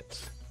like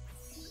it.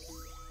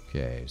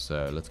 Okay,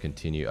 so let's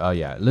continue. Oh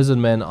yeah, lizard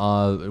men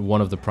are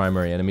one of the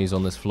primary enemies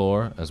on this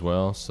floor as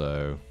well,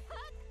 so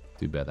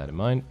do bear that in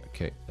mind.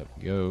 Okay, there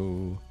we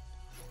go.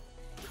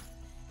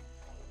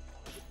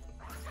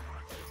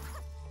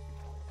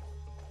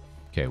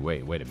 Okay,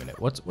 wait a minute.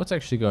 What's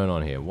actually going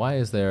on here? Why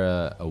is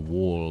there a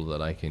wall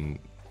that I can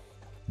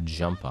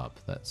jump up?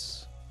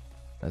 That's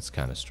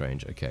kind of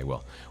strange. Okay,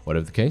 well,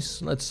 whatever the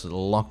case, let's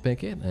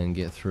lockpick it and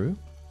get through.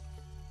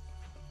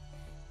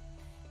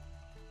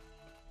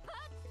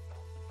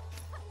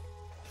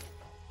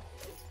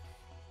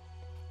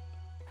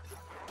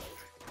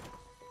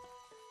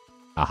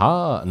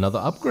 Aha, another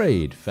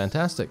upgrade.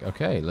 Fantastic.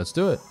 Okay, let's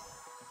do it.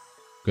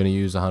 Gonna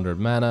use 100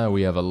 mana.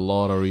 We have a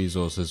lot of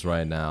resources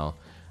right now.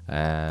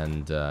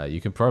 And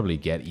you can probably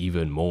get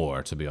even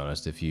more, to be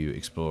honest, if you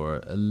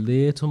explore a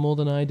little more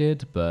than I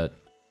did. But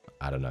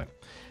I don't know.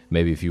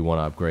 Maybe if you want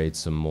to upgrade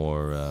some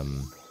more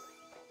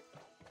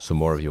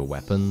of your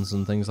weapons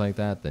and things like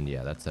that, then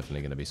yeah, that's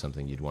definitely going to be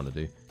something you'd want to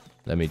do.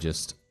 Let me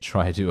just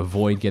try to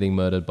avoid getting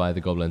murdered by the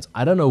goblins.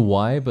 I don't know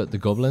why, but the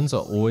goblins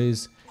are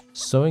always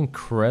so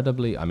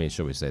incredibly... I mean,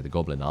 should we say the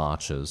goblin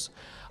archers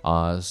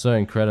are so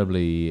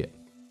incredibly...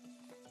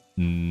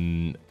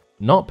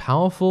 not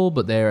powerful,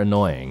 but they're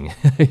annoying.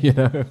 You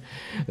know,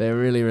 they're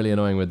really, really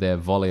annoying with their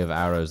volley of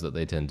arrows that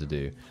they tend to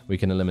do. We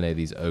can eliminate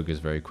these ogres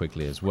very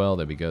quickly as well.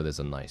 There we go. There's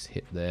a nice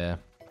hit there.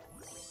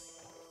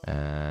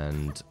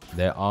 And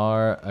there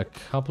are a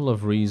couple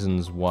of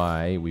reasons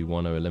why we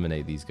want to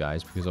eliminate these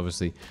guys, because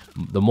obviously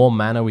the more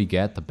mana we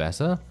get, the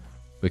better.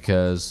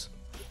 Because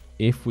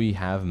if we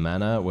have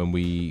mana when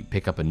we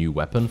pick up a new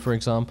weapon, for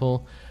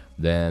example,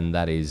 then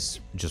that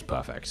is just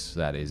perfect.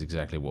 That is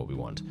exactly what we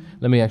want.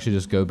 Let me actually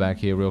just go back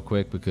here real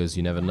quick, because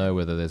you never know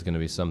whether there's going to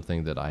be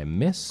something that I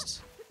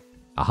missed.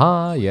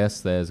 Aha,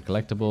 yes, there's a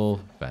collectible.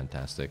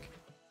 Fantastic.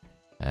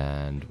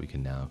 And we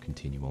can now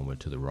continue onward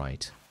to the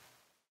right.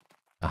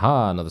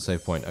 Aha, another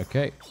save point.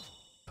 Okay,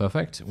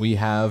 perfect. We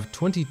have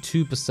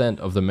 22%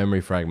 of the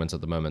memory fragments at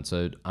the moment,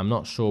 so I'm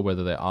not sure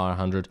whether there are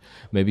 100.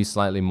 Maybe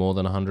slightly more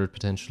than 100,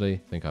 potentially.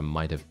 I think I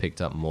might have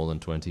picked up more than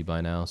 20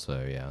 by now,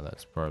 so yeah,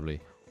 that's probably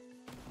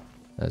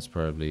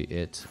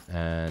it.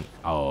 And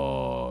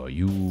oh,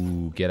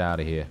 you get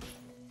out of here.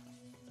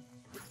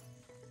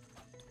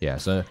 Yeah,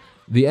 so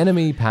the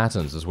enemy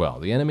patterns as well.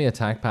 The enemy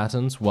attack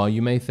patterns, while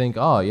you may think,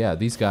 oh yeah,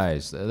 these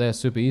guys, they're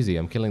super easy.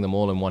 I'm killing them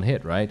all in one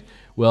hit, right?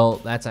 Well,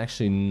 that's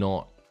actually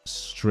not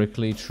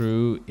strictly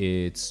true.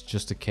 It's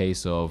just a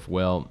case of,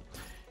 well,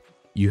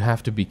 you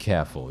have to be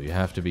careful. You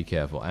have to be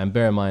careful. And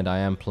bear in mind, I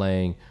am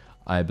playing,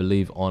 I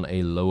believe, on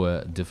a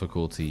lower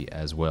difficulty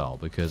as well,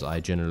 because I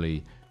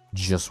generally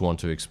just want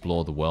to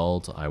explore the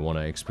world. I want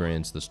to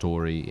experience the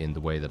story in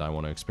the way that I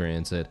want to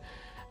experience it.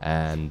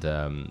 And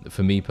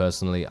for me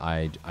personally,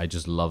 I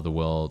just love the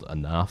world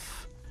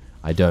enough.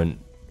 I don't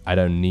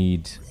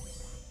need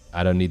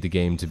the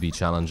game to be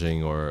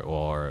challenging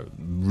or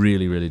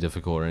really, really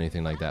difficult or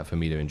anything like that for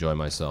me to enjoy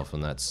myself.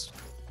 And that's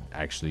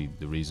actually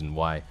the reason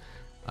why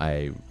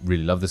I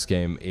really love this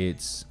game.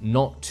 It's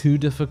not too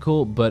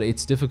difficult, but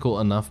it's difficult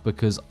enough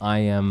because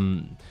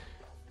I'm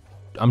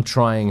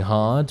trying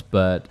hard,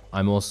 but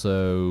I'm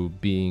also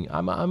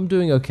I'm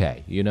doing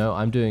okay, you know?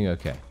 I'm doing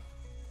okay.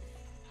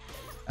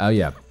 Oh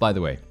yeah, by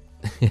the way,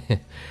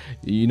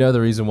 you know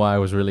the reason why I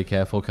was really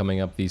careful coming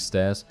up these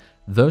stairs?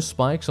 Those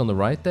spikes on the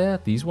right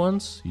there, these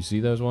ones, you see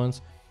those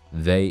ones?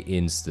 They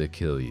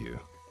insta-kill you.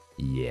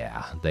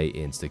 Yeah, they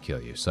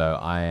insta-kill you. So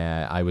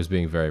I was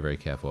being very, very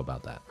careful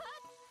about that.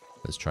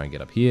 Let's try and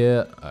get up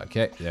here.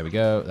 Okay, there we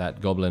go.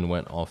 That goblin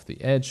went off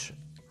the edge.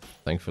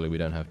 Thankfully, we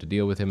don't have to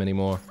deal with him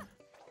anymore.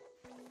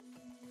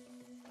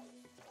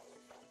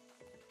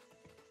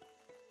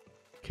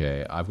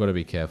 Okay, I've got to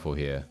be careful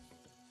here.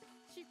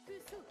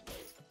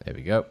 There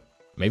we go.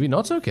 Maybe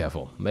not so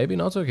careful. Maybe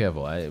not so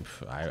careful. I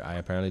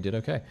apparently did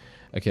okay.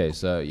 Okay,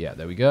 so yeah,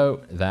 there we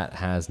go. That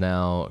has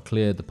now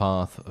cleared the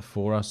path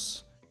for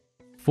us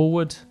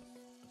forward.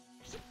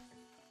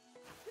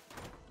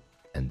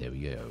 And there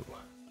we go.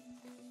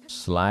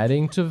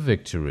 Sliding to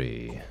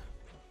victory.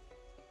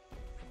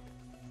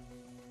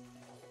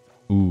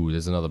 Ooh,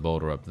 there's another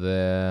boulder up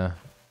there.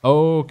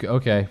 Oh,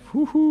 okay.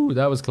 Woohoo,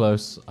 that was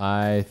close.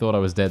 I thought I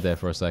was dead there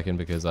for a second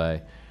because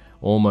I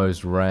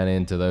almost ran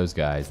into those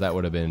guys. That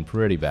would have been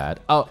pretty bad.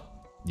 Oh,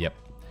 yep.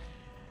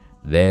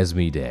 There's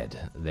me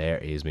dead. There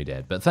is me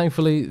dead. But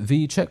thankfully,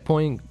 the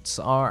checkpoints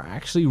are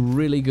actually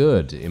really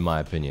good, in my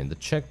opinion. The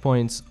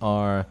checkpoints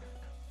are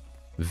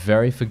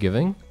very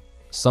forgiving.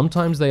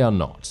 Sometimes they are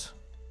not.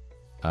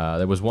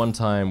 There was one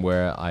time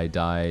where I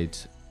died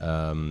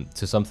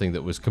to something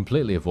that was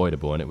completely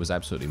avoidable, and it was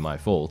absolutely my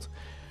fault.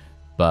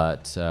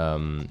 But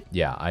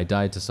yeah, I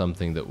died to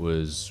something that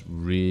was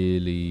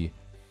really,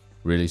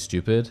 really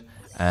stupid.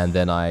 And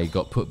then I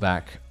got put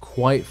back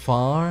quite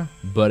far,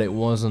 but it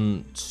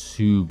wasn't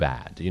too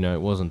bad. You know, it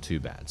wasn't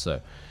too bad.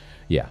 So,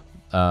 yeah.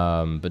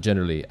 But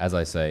generally, as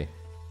I say,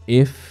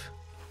 if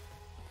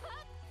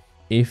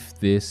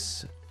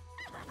this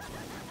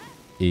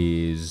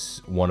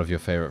is one of your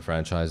favorite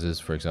franchises,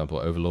 for example,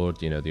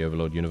 Overlord, you know, the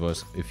Overlord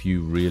universe, if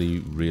you really,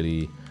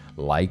 really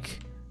like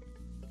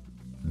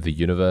the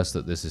universe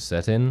that this is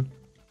set in,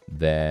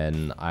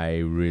 then I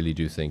really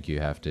do think you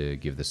have to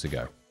give this a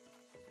go.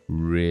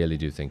 Really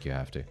do think you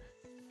have to.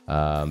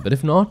 But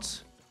if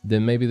not,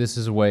 then maybe this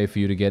is a way for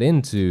you to get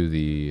into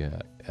the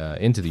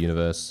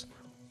universe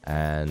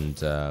and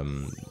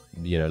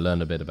you know,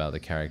 learn a bit about the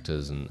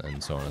characters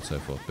and so on and so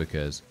forth,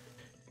 because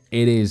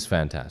it is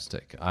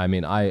fantastic. I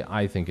mean,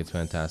 I think it's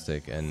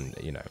fantastic, and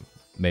you know,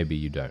 maybe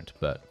you don't,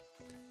 but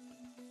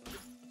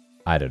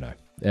I don't know.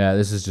 Yeah,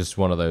 this is just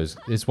one of those.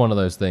 It's one of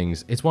those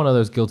things. It's one of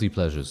those guilty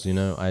pleasures, you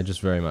know. I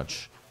just very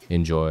much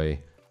enjoy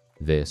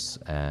this,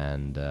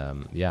 and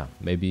yeah,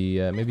 maybe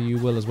maybe you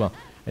will as well.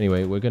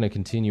 Anyway, we're going to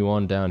continue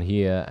on down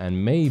here,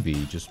 and maybe,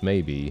 just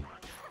maybe,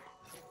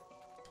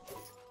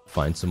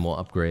 find some more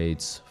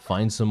upgrades,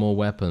 find some more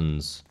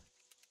weapons,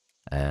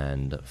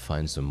 and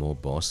find some more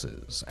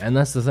bosses. And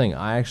that's the thing,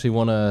 I actually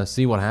want to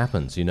see what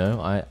happens, you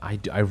know?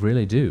 I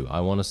really do.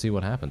 I want to see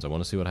what happens. I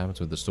want to see what happens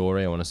with the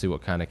story. I want to see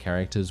what kind of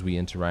characters we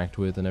interact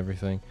with and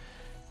everything.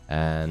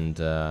 And,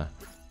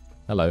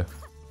 hello.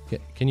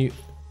 Can you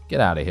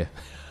get out of here?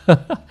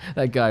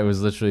 That guy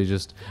was literally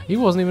just... He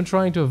wasn't even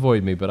trying to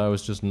avoid me, but I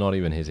was just not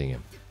even hitting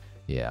him.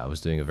 Yeah, I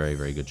was doing a very,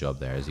 very good job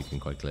there, as you can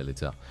quite clearly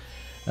tell.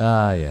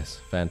 Ah,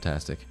 yes.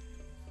 Fantastic.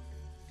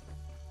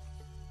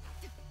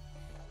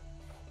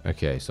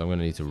 Okay, so I'm going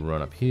to need to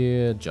run up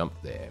here, jump.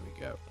 There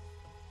we go.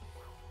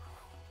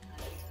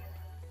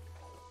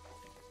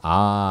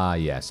 Ah,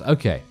 yes.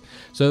 Okay.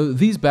 So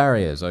these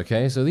barriers,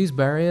 okay? So these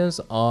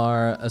barriers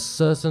are a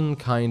certain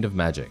kind of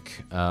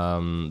magic.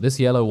 This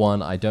yellow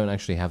one, I don't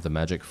actually have the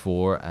magic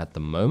for at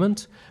the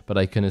moment, but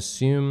I can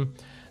assume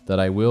that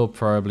I will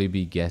probably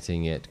be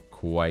getting it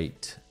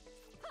quite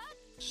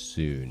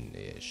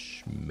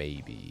soon-ish,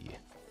 maybe.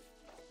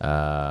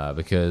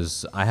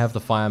 Because I have the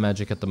fire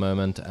magic at the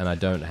moment, and I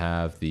don't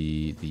have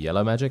the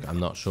yellow magic. I'm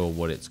not sure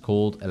what it's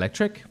called.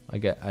 Electric? I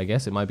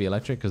guess it might be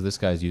electric, because this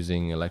guy's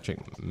using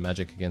electric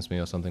magic against me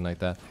or something like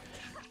that.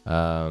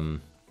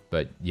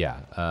 But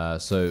yeah,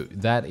 so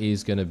that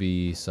is going to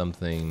be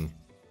something...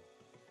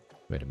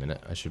 Wait a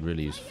minute, I should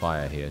really use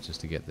fire here just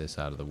to get this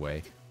out of the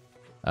way.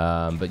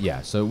 But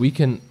yeah, so we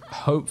can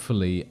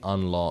hopefully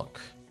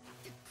unlock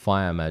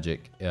fire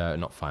magic,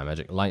 not fire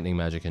magic, lightning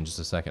magic in just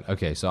a second.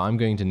 Okay, so I'm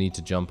going to need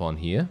to jump on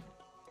here.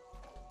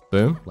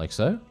 Boom, like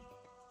so.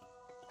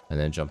 And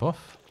then jump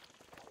off.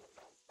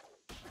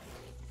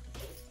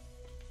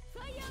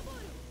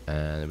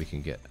 And we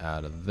can get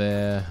out of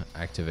there,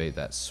 activate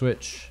that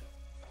switch.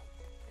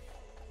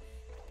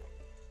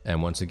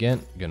 And once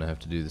again, gonna have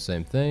to do the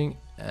same thing,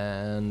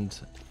 and...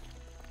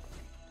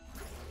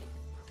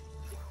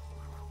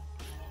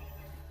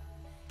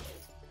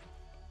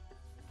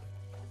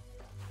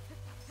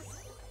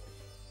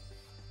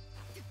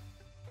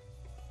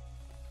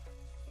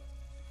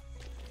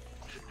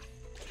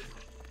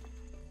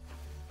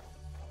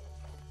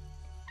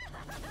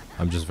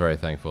 I'm just very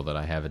thankful that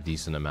I have a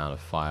decent amount of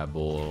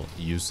fireball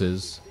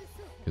uses,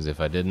 because if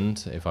I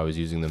didn't, if I was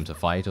using them to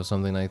fight or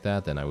something like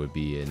that, then I would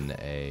be in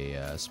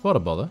a spot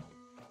of bother.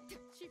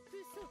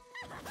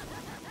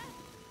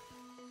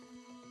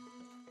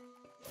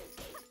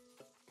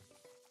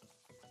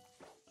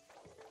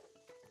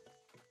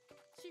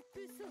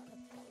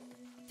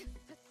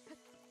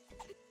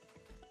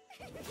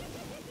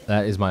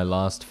 That is my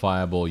last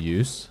fireball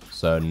use.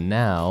 So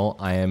now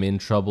I am in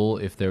trouble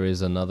if there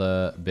is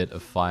another bit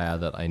of fire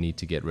that I need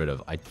to get rid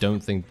of. I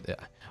don't think...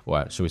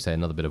 Well, should we say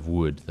another bit of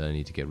wood that I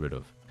need to get rid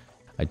of?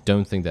 I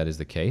don't think that is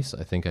the case.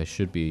 I think I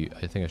should be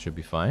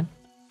fine.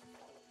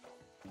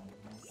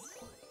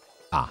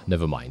 Ah,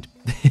 never mind.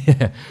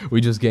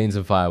 We just gained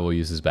some fireball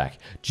uses back.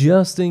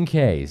 Just in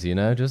case, you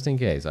know, just in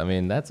case. I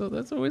mean, that's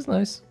always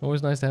nice.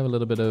 Always nice to have a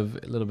little bit of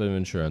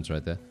insurance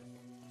right there.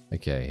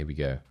 Okay, here we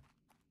go.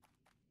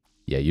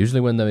 Yeah, usually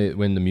when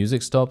the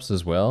music stops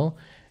as well,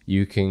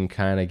 you can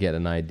kind of get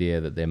an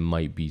idea that there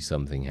might be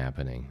something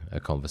happening, a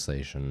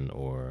conversation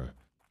or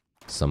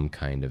some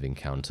kind of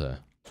encounter.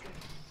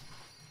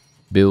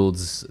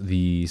 Builds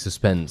the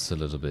suspense a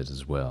little bit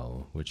as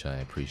well, which I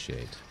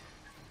appreciate.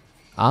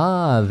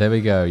 Ah, there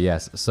we go,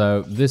 yes.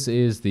 So this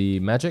is the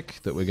magic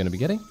that we're going to be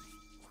getting.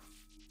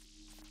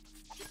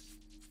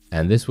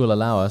 And this will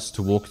allow us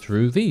to walk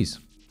through these.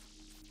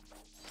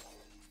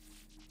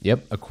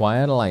 Yep,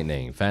 acquired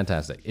lightning.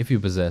 Fantastic. If you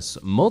possess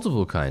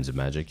multiple kinds of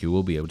magic, you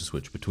will be able to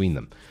switch between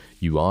them.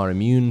 You are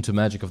immune to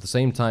magic of the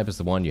same type as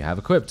the one you have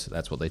equipped.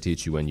 That's what they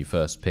teach you when you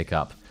first pick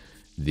up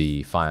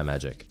the fire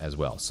magic as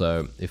well.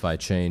 So if I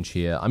change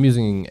here, I'm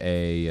using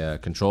a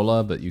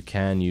controller, but you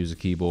can use a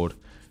keyboard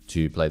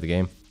to play the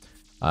game.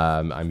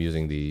 I'm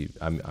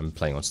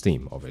playing on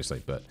Steam,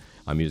 obviously, but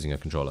I'm using a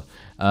controller.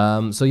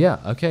 So yeah,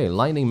 okay,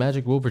 lightning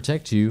magic will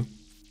protect you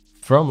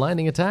from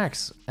lightning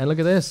attacks. And look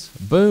at this.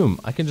 Boom.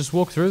 I can just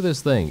walk through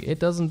this thing. It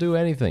doesn't do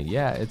anything.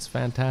 Yeah, it's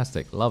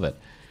fantastic. Love it.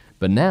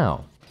 But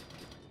now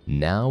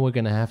we're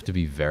going to have to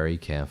be very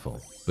careful,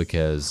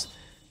 because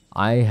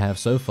I have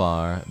so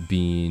far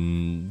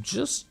been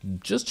just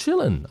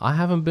chilling. I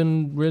haven't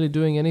been really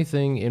doing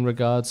anything in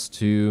regards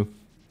to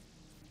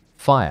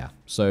fire.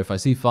 So if I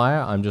see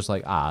fire, I'm just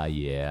like, ah,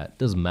 yeah, it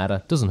doesn't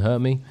matter. Doesn't hurt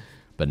me.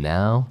 But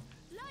now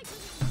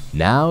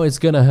it's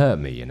gonna hurt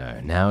me, you know.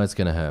 Now it's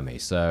gonna hurt me.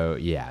 So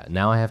yeah,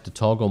 now I have to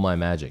toggle my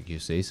magic, you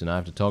see. So now I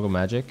have to toggle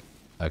magic.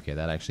 Okay,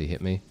 that actually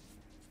hit me.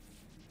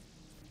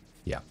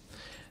 Yeah,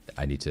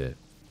 I need to,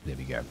 there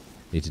we go.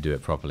 Need to do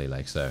it properly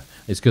like so.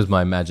 It's because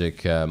my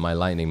magic, my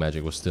lightning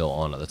magic was still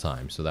on at the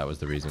time. So that was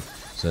the reason.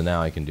 So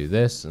now I can do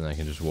this, and I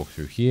can just walk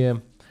through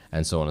here,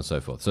 and so on and so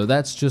forth. So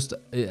that's just,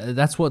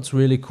 that's what's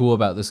really cool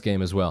about this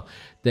game as well.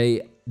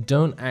 They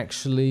don't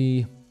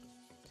actually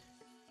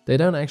they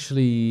don't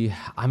actually,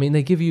 I mean,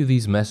 they give you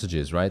these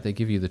messages, right? They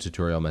give you the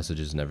tutorial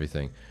messages and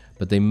everything,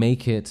 but they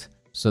make it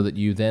so that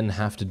you then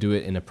have to do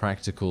it in a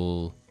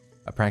practical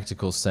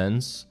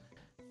sense,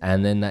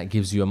 and then that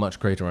gives you a much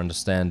greater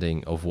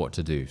understanding of what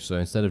to do. So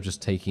instead of just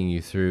taking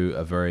you through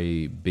a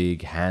very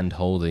big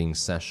hand-holding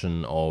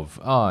session of,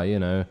 you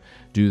know,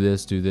 do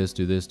this, do this,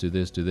 do this, do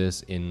this, do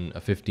this in a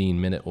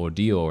 15-minute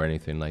ordeal or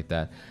anything like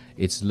that,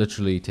 it's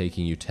literally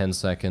taking you 10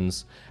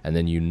 seconds, and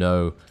then you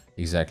know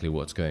exactly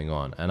what's going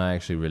on. And I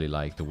actually really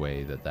like the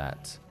way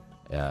that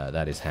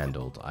is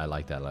handled. I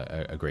like that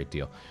a great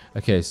deal.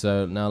 Okay,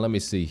 so now let me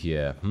see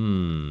here.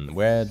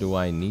 Where do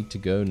I need to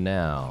go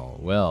now?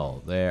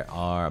 Well, there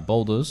are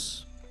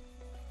boulders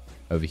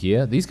over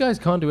here. These guys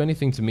can't do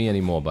anything to me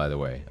anymore, by the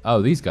way.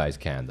 Oh, these guys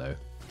can, though.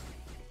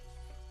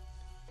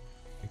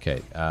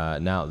 Okay,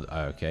 now,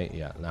 okay,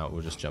 yeah, now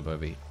we'll just jump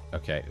over here.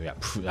 Okay, yeah,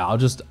 I'll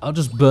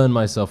just burn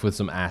myself with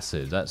some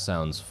acid. That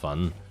sounds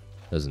fun,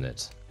 doesn't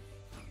it?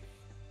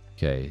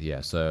 Okay, yeah,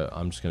 so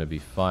I'm just going to be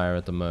fire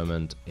at the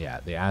moment.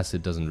 Yeah, the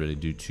acid doesn't really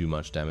do too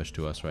much damage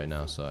to us right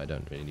now, so I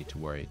don't really need to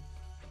worry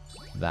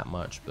that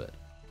much, but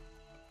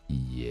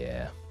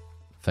yeah.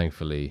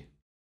 Thankfully,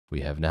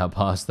 we have now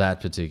passed that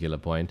particular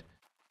point,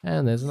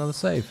 and there's another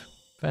save.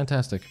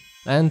 Fantastic.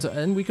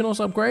 And we can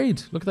also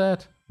upgrade. Look at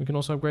that. We can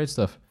also upgrade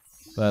stuff.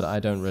 But I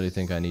don't really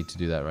think I need to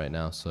do that right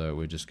now, so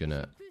we're just going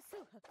to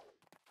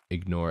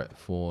ignore it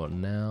for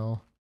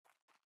now.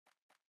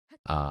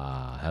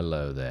 Ah,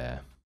 hello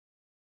there.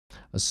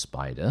 A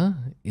spider?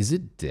 Is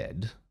it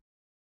dead?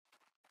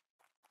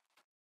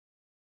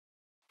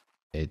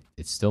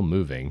 It's still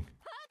moving.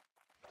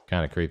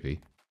 Kind of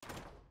creepy.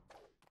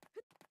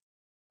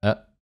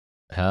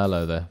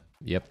 Hello there.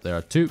 Yep, there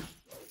are two.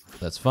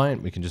 That's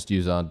fine. We can just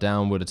use our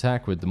downward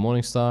attack with the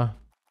Morningstar.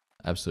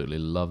 Absolutely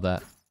love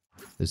that.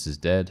 This is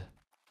dead.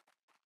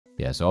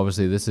 Yeah, so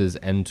obviously this is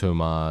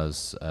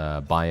Entomar's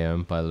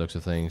biome by the looks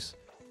of things.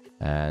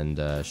 And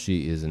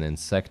she is an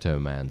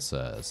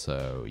insectomancer,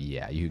 so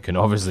yeah, you can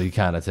obviously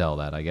kind of tell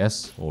that, I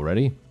guess,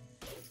 already.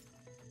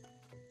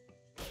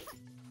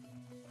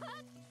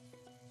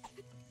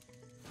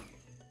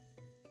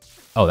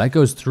 Oh, that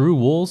goes through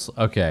walls?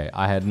 Okay,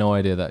 I had no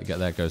idea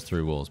that goes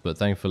through walls, but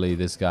thankfully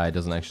this guy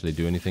doesn't actually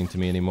do anything to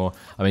me anymore.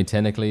 I mean,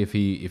 technically, if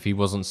he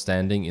wasn't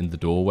standing in the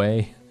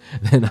doorway,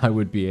 then I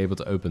would be able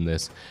to open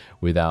this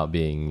without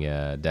being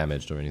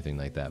damaged or anything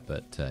like that,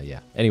 but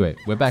yeah. Anyway,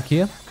 we're back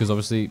here, because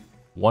obviously...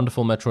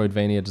 wonderful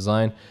Metroidvania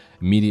design.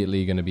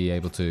 Immediately going to be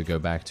able to go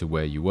back to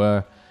where you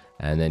were,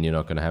 and then you're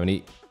not going to have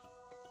any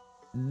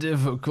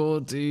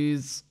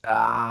difficulties.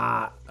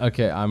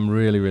 Okay, I'm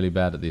really, really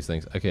bad at these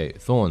things. Okay,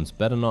 thorns,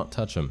 better not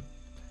touch them.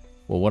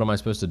 Well, what am I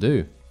supposed to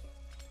do?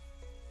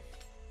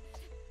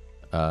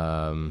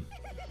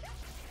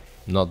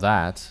 Not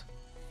that.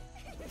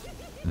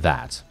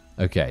 That.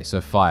 Okay, so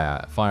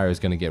fire. Fire is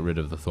going to get rid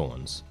of the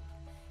thorns.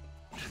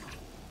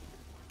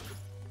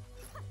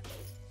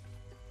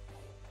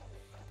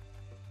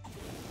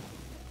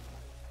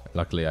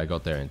 Luckily, I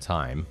got there in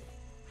time.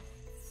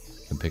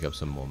 Can pick up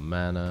some more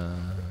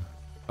mana.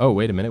 Oh,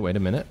 wait a minute, wait a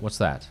minute. What's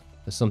that?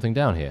 There's something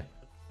down here.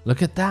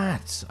 Look at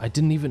that! I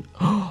didn't even...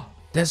 Oh,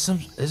 there's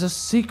a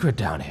secret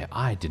down here.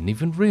 I didn't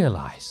even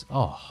realize.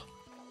 Oh.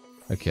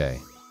 Okay.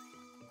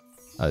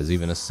 Oh, there's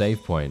even a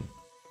save point.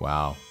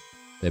 Wow.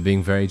 They're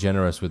being very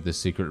generous with this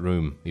secret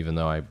room, even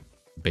though I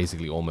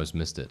basically almost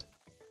missed it.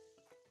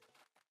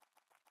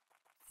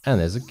 And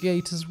there's a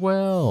gate as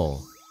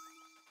well.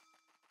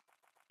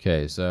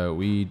 Okay, so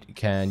we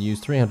can use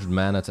 300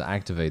 mana to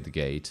activate the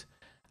gate,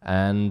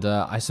 and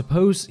I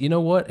suppose, you know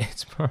what,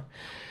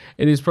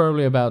 it is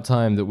probably about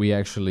time that we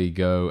actually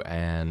go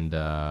and,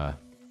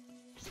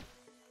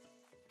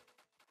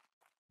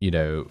 you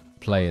know,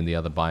 play in the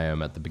other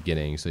biome at the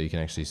beginning, so you can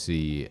actually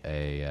see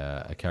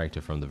a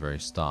character from the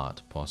very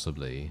start,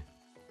 possibly.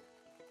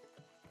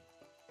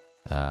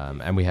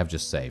 And we have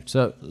just saved,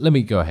 so let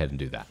me go ahead and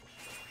do that.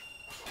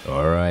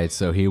 Alright,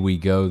 so here we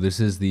go. This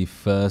is the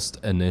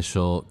first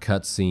initial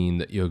cutscene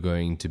that you're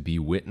going to be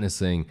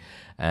witnessing,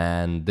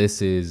 and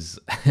this is...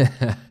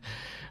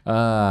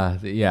 yeah,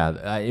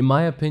 in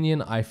my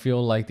opinion, I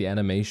feel like the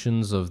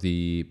animations of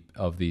the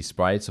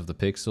sprites, of the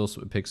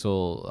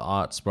pixel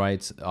art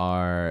sprites,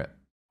 are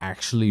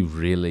actually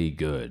really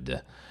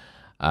good.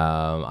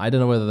 I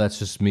don't know whether that's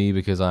just me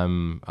because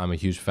I'm a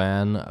huge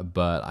fan,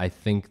 but I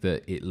think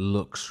that it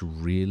looks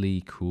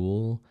really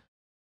cool.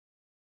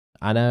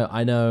 I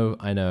know,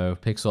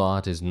 pixel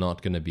art is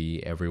not going to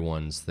be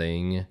everyone's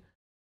thing,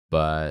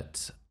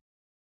 but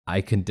I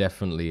can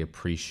definitely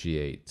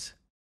appreciate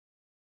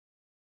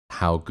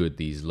how good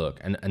these look.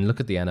 And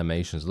look at the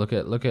animations. Look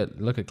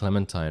at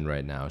Clementine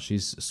right now.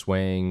 She's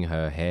swaying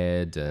her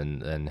head,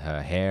 and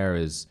her hair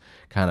is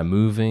kind of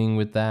moving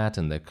with that,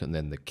 and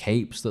then the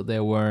capes that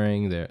they're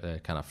wearing,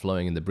 they're kind of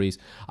flowing in the breeze.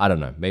 I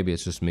don't know, maybe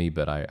it's just me,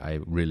 but I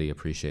really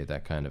appreciate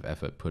that kind of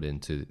effort put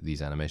into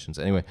these animations.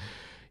 Anyway,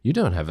 you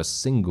don't have a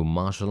single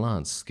martial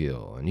arts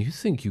skill, and you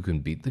think you can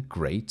beat the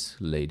great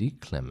Lady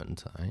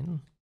Clementine?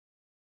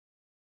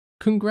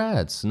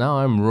 Congrats, now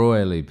I'm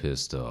royally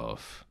pissed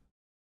off.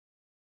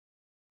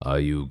 Are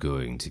you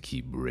going to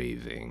keep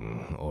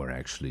raving, or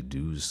actually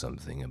do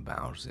something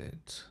about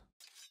it?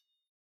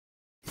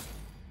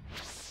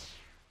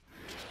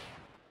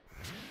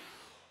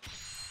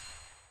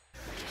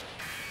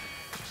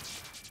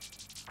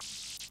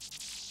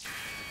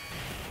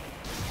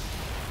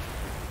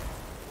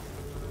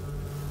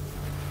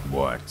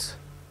 What?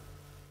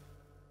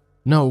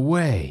 No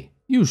way!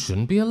 You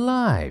shouldn't be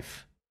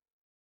alive!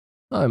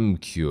 I'm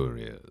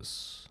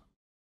curious.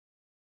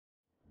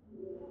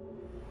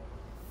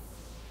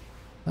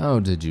 How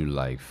did you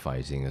like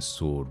fighting a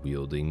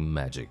sword-wielding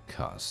magic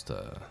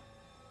caster?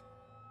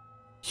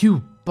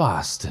 You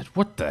bastard!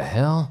 What the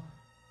hell?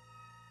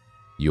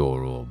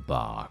 You're all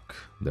bark.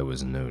 There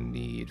was no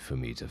need for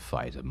me to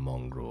fight a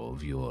mongrel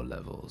of your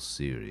level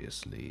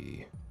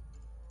seriously.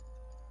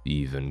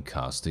 Even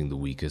casting the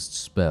weakest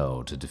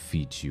spell to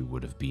defeat you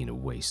would have been a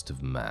waste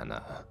of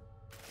mana.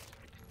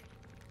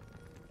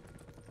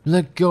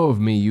 Let go of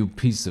me, you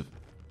piece of...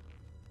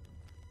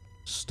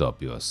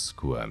 Stop your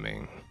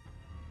squirming.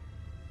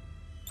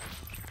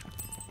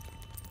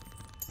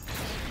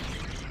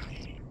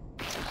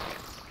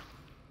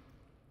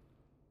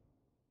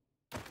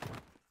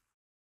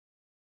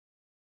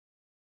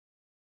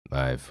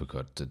 I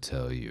forgot to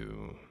tell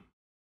you.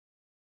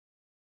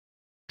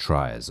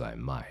 Try as I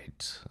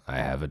might, I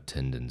have a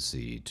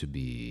tendency to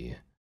be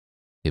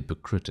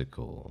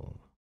hypocritical.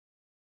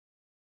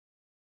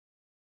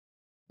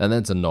 And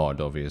that's a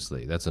nod,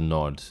 obviously. That's a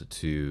nod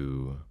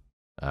to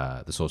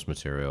the source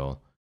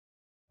material.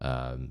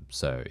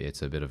 So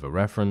it's a bit of a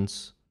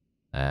reference,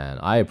 and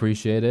I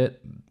appreciate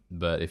it.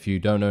 But if you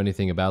don't know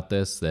anything about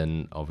this,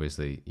 then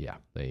obviously, yeah,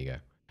 there you go.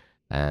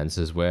 And this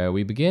is where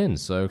we begin.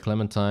 So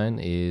Clementine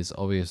is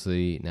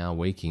obviously now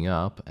waking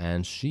up,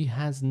 and she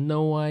has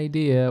no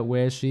idea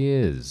where she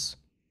is.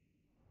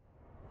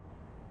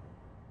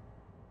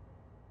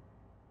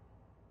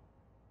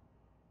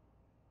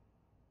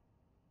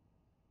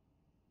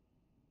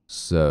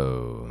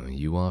 So,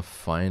 you are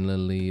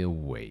finally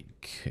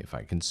awake, if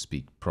I can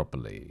speak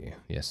properly.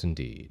 Yes,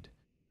 indeed.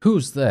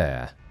 Who's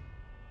there?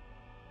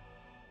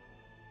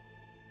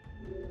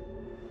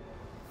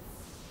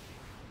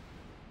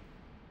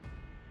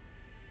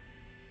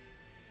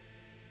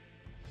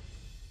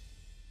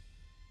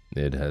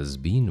 It has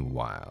been a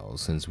while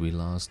since we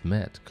last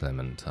met,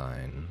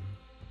 Clementine.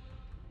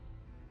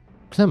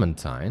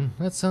 Clementine?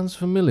 That sounds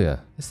familiar.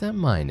 Is that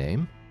my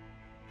name?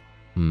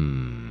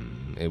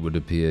 It would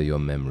appear your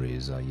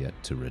memories are yet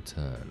to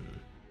return.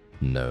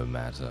 No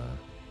matter.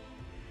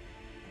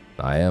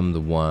 I am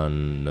the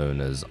one known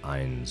as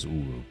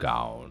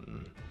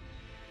Gaun.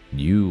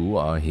 You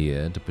are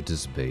here to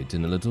participate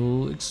in a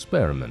little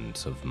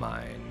experiment of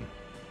mine.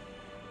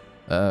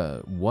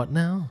 What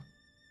now?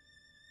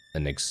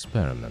 An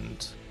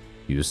experiment.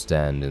 You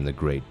stand in the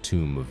great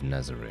tomb of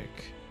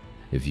Nazarick.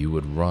 If you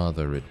would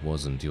rather it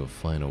wasn't your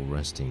final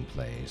resting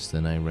place,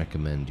 then I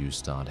recommend you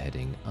start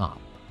heading up.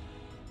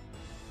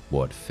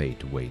 What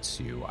fate awaits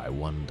you, I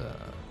wonder?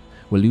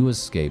 Will you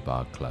escape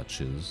our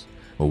clutches,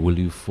 or will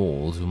you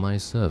fall to my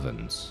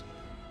servants?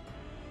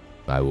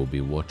 I will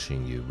be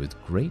watching you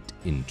with great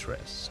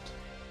interest.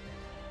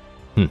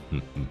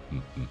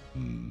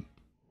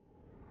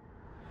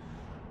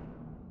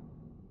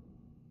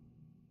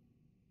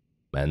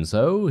 And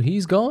so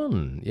he's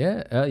gone.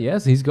 Yeah,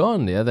 yes, he's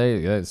gone.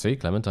 Yeah, see,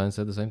 Clementine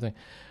said the same thing.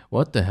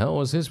 What the hell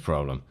was his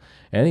problem?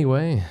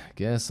 Anyway,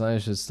 guess I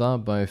should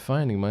start by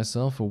finding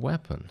myself a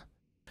weapon.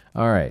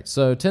 Alright,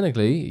 so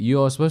technically,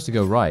 you're supposed to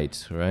go right?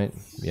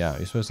 Yeah,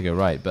 you're supposed to go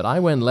right, but I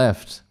went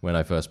left when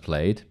I first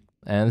played,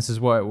 and this is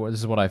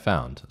what I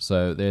found.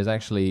 So there's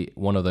actually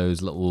one of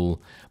those little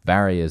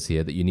barriers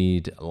here that you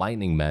need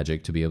lightning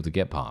magic to be able to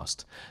get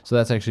past. So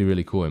that's actually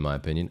really cool in my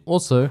opinion.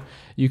 Also,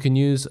 you can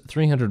use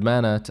 300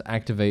 mana to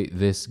activate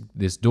this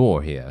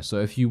door here.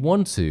 So if you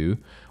want to,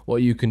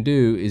 what you can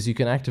do is you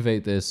can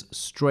activate this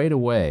straight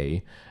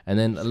away, and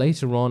then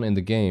later on in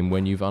the game,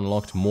 when you've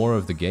unlocked more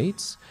of the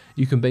gates,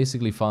 you can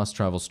basically fast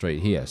travel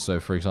straight here. So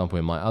for example,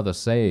 in my other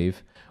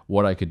save,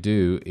 what I could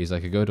do is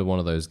I could go to one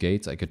of those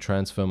gates, I could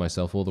transfer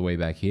myself all the way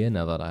back here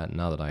now that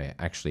I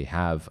actually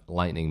have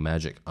lightning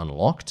magic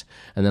unlocked,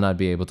 and then I'd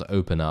be able to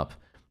open up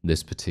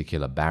this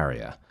particular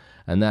barrier.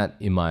 And that,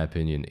 in my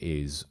opinion,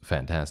 is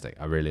fantastic.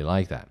 I really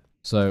like that.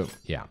 So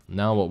yeah,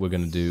 now what we're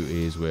going to do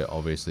is we're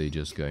obviously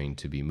just going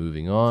to be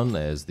moving on.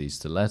 There's the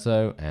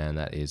stiletto, and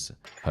that is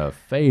her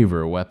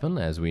favorite weapon,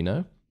 as we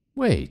know.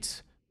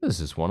 Wait, this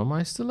is one of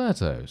my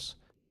stilettos.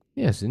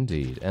 Yes,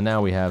 indeed. And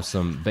now we have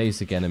some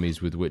basic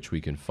enemies with which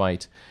we can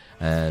fight,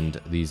 and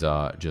these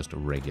are just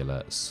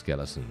regular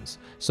skeletons.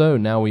 So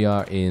now we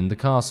are in the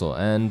castle,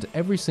 and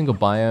every single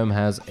biome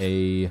has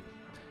a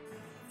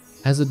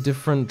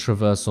different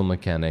traversal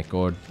mechanic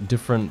or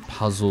different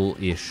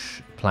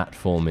puzzle-ish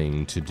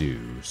platforming to do.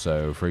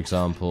 So, for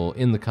example,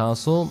 in the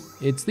castle,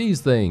 it's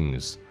these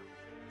things.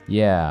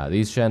 Yeah,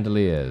 these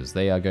chandeliers.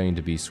 They are going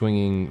to be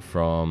swinging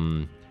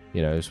from,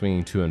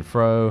 swinging to and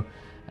fro,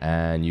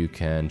 and you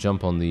can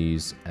jump on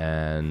these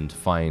and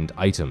find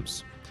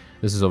items.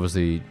 This is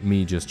obviously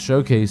me just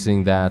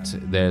showcasing that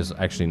there's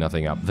actually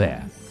nothing up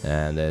there.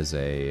 And there's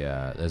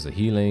a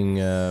healing,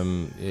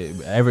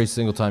 every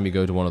single time you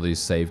go to one of these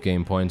save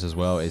game points as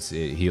well, it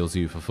heals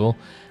you for full.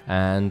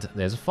 And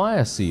there's a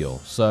fire seal.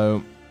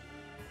 So,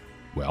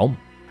 well,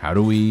 how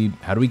do we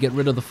get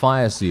rid of the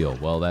fire seal?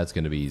 Well, that's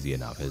going to be easy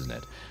enough, isn't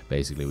it?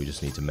 Basically, we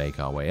just need to make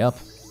our way up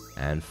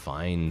and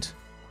find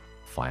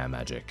fire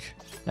magic.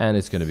 And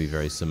it's going to be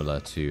very similar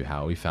to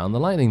how we found the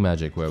lightning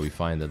magic, where we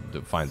find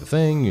the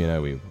thing, you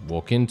know, we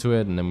walk into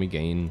it, and then we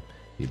gain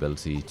the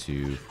ability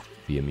to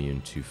be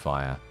immune to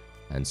fire,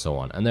 and so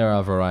on. And there are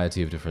a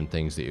variety of different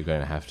things that you're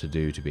going to have to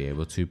do to be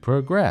able to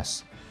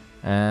progress.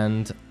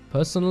 And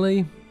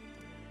personally,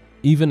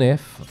 even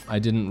if I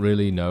didn't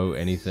really know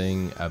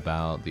anything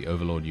about the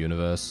Overlord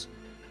universe,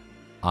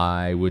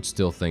 I would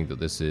still think that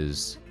this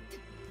is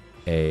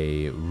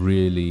a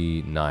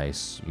really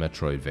nice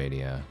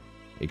metroidvania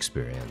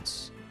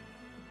experience.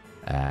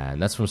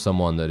 And that's from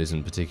someone that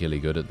isn't particularly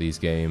good at these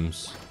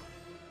games,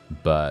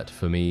 but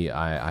for me,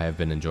 I have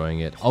been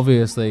enjoying it.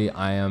 Obviously,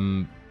 I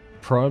am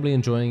probably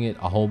enjoying it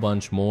a whole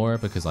bunch more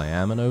because I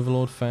am an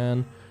Overlord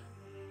fan,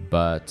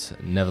 but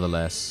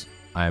nevertheless,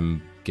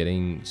 I'm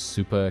getting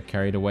super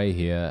carried away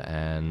here,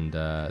 and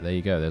there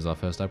you go, there's our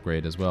first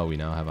upgrade as well. We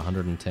now have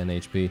 110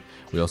 HP.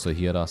 We also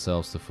healed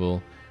ourselves to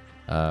full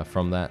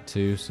from that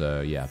too,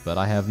 so yeah. But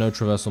I have no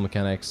traversal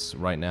mechanics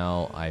right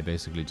now. I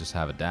basically just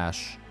have a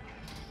dash,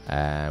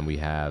 and we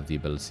have the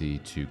ability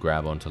to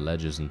grab onto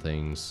ledges and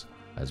things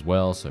as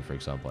well. So for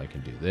example, I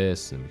can do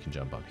this, and we can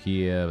jump up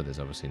here, but there's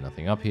obviously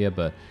nothing up here.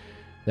 But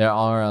there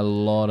are a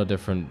lot of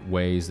different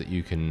ways that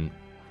you can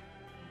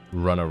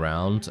run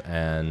around.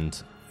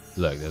 And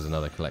look, there's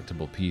another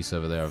collectible piece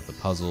over there of the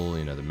puzzle,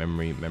 you know, the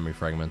memory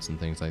fragments and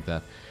things like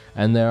that.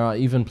 And there are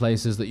even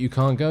places that you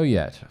can't go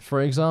yet.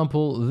 For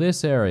example,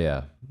 this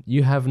area.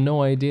 You have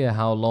no idea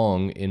how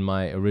long in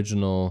my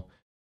original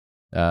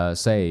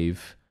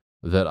save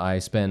that I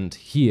spent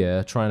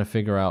here trying to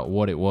figure out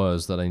what it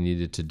was that I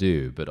needed to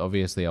do. But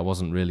obviously I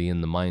wasn't really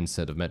in the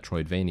mindset of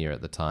Metroidvania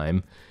at the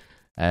time.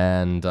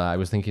 And I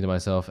was thinking to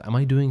myself, am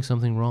I doing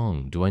something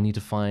wrong? Do I need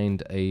to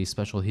find a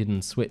special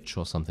hidden switch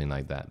or something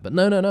like that? But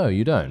no,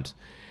 you don't.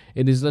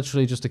 It is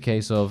literally just a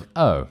case of,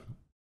 oh,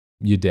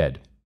 you're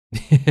dead.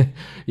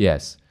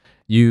 Yes,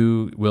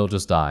 you will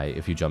just die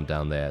if you jump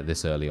down there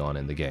this early on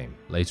in the game.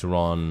 Later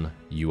on,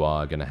 you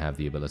are going to have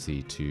the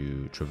ability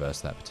to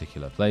traverse that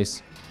particular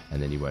place,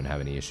 and then you won't have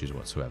any issues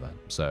whatsoever.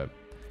 So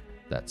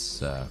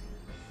that's,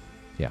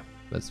 yeah,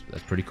 that's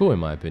pretty cool in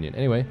my opinion.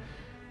 Anyway,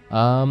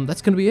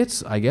 that's going to be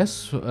it, I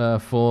guess,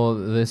 for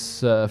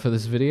this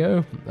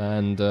video.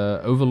 And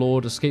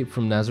Overlord Escape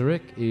from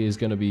Nazarick is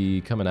going to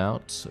be coming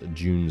out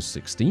June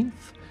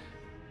 16th.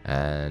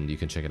 And you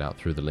can check it out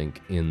through the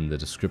link in the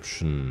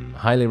description.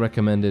 Highly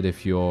recommended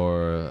if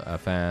you're a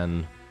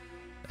fan,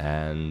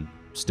 and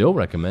still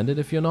recommended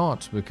if you're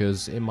not,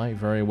 because it might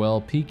very well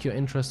pique your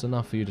interest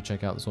enough for you to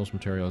check out the source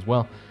material as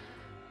well.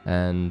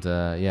 And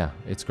yeah,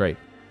 it's great.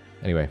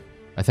 Anyway,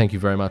 I thank you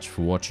very much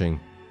for watching,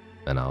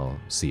 and I'll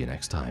see you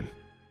next time.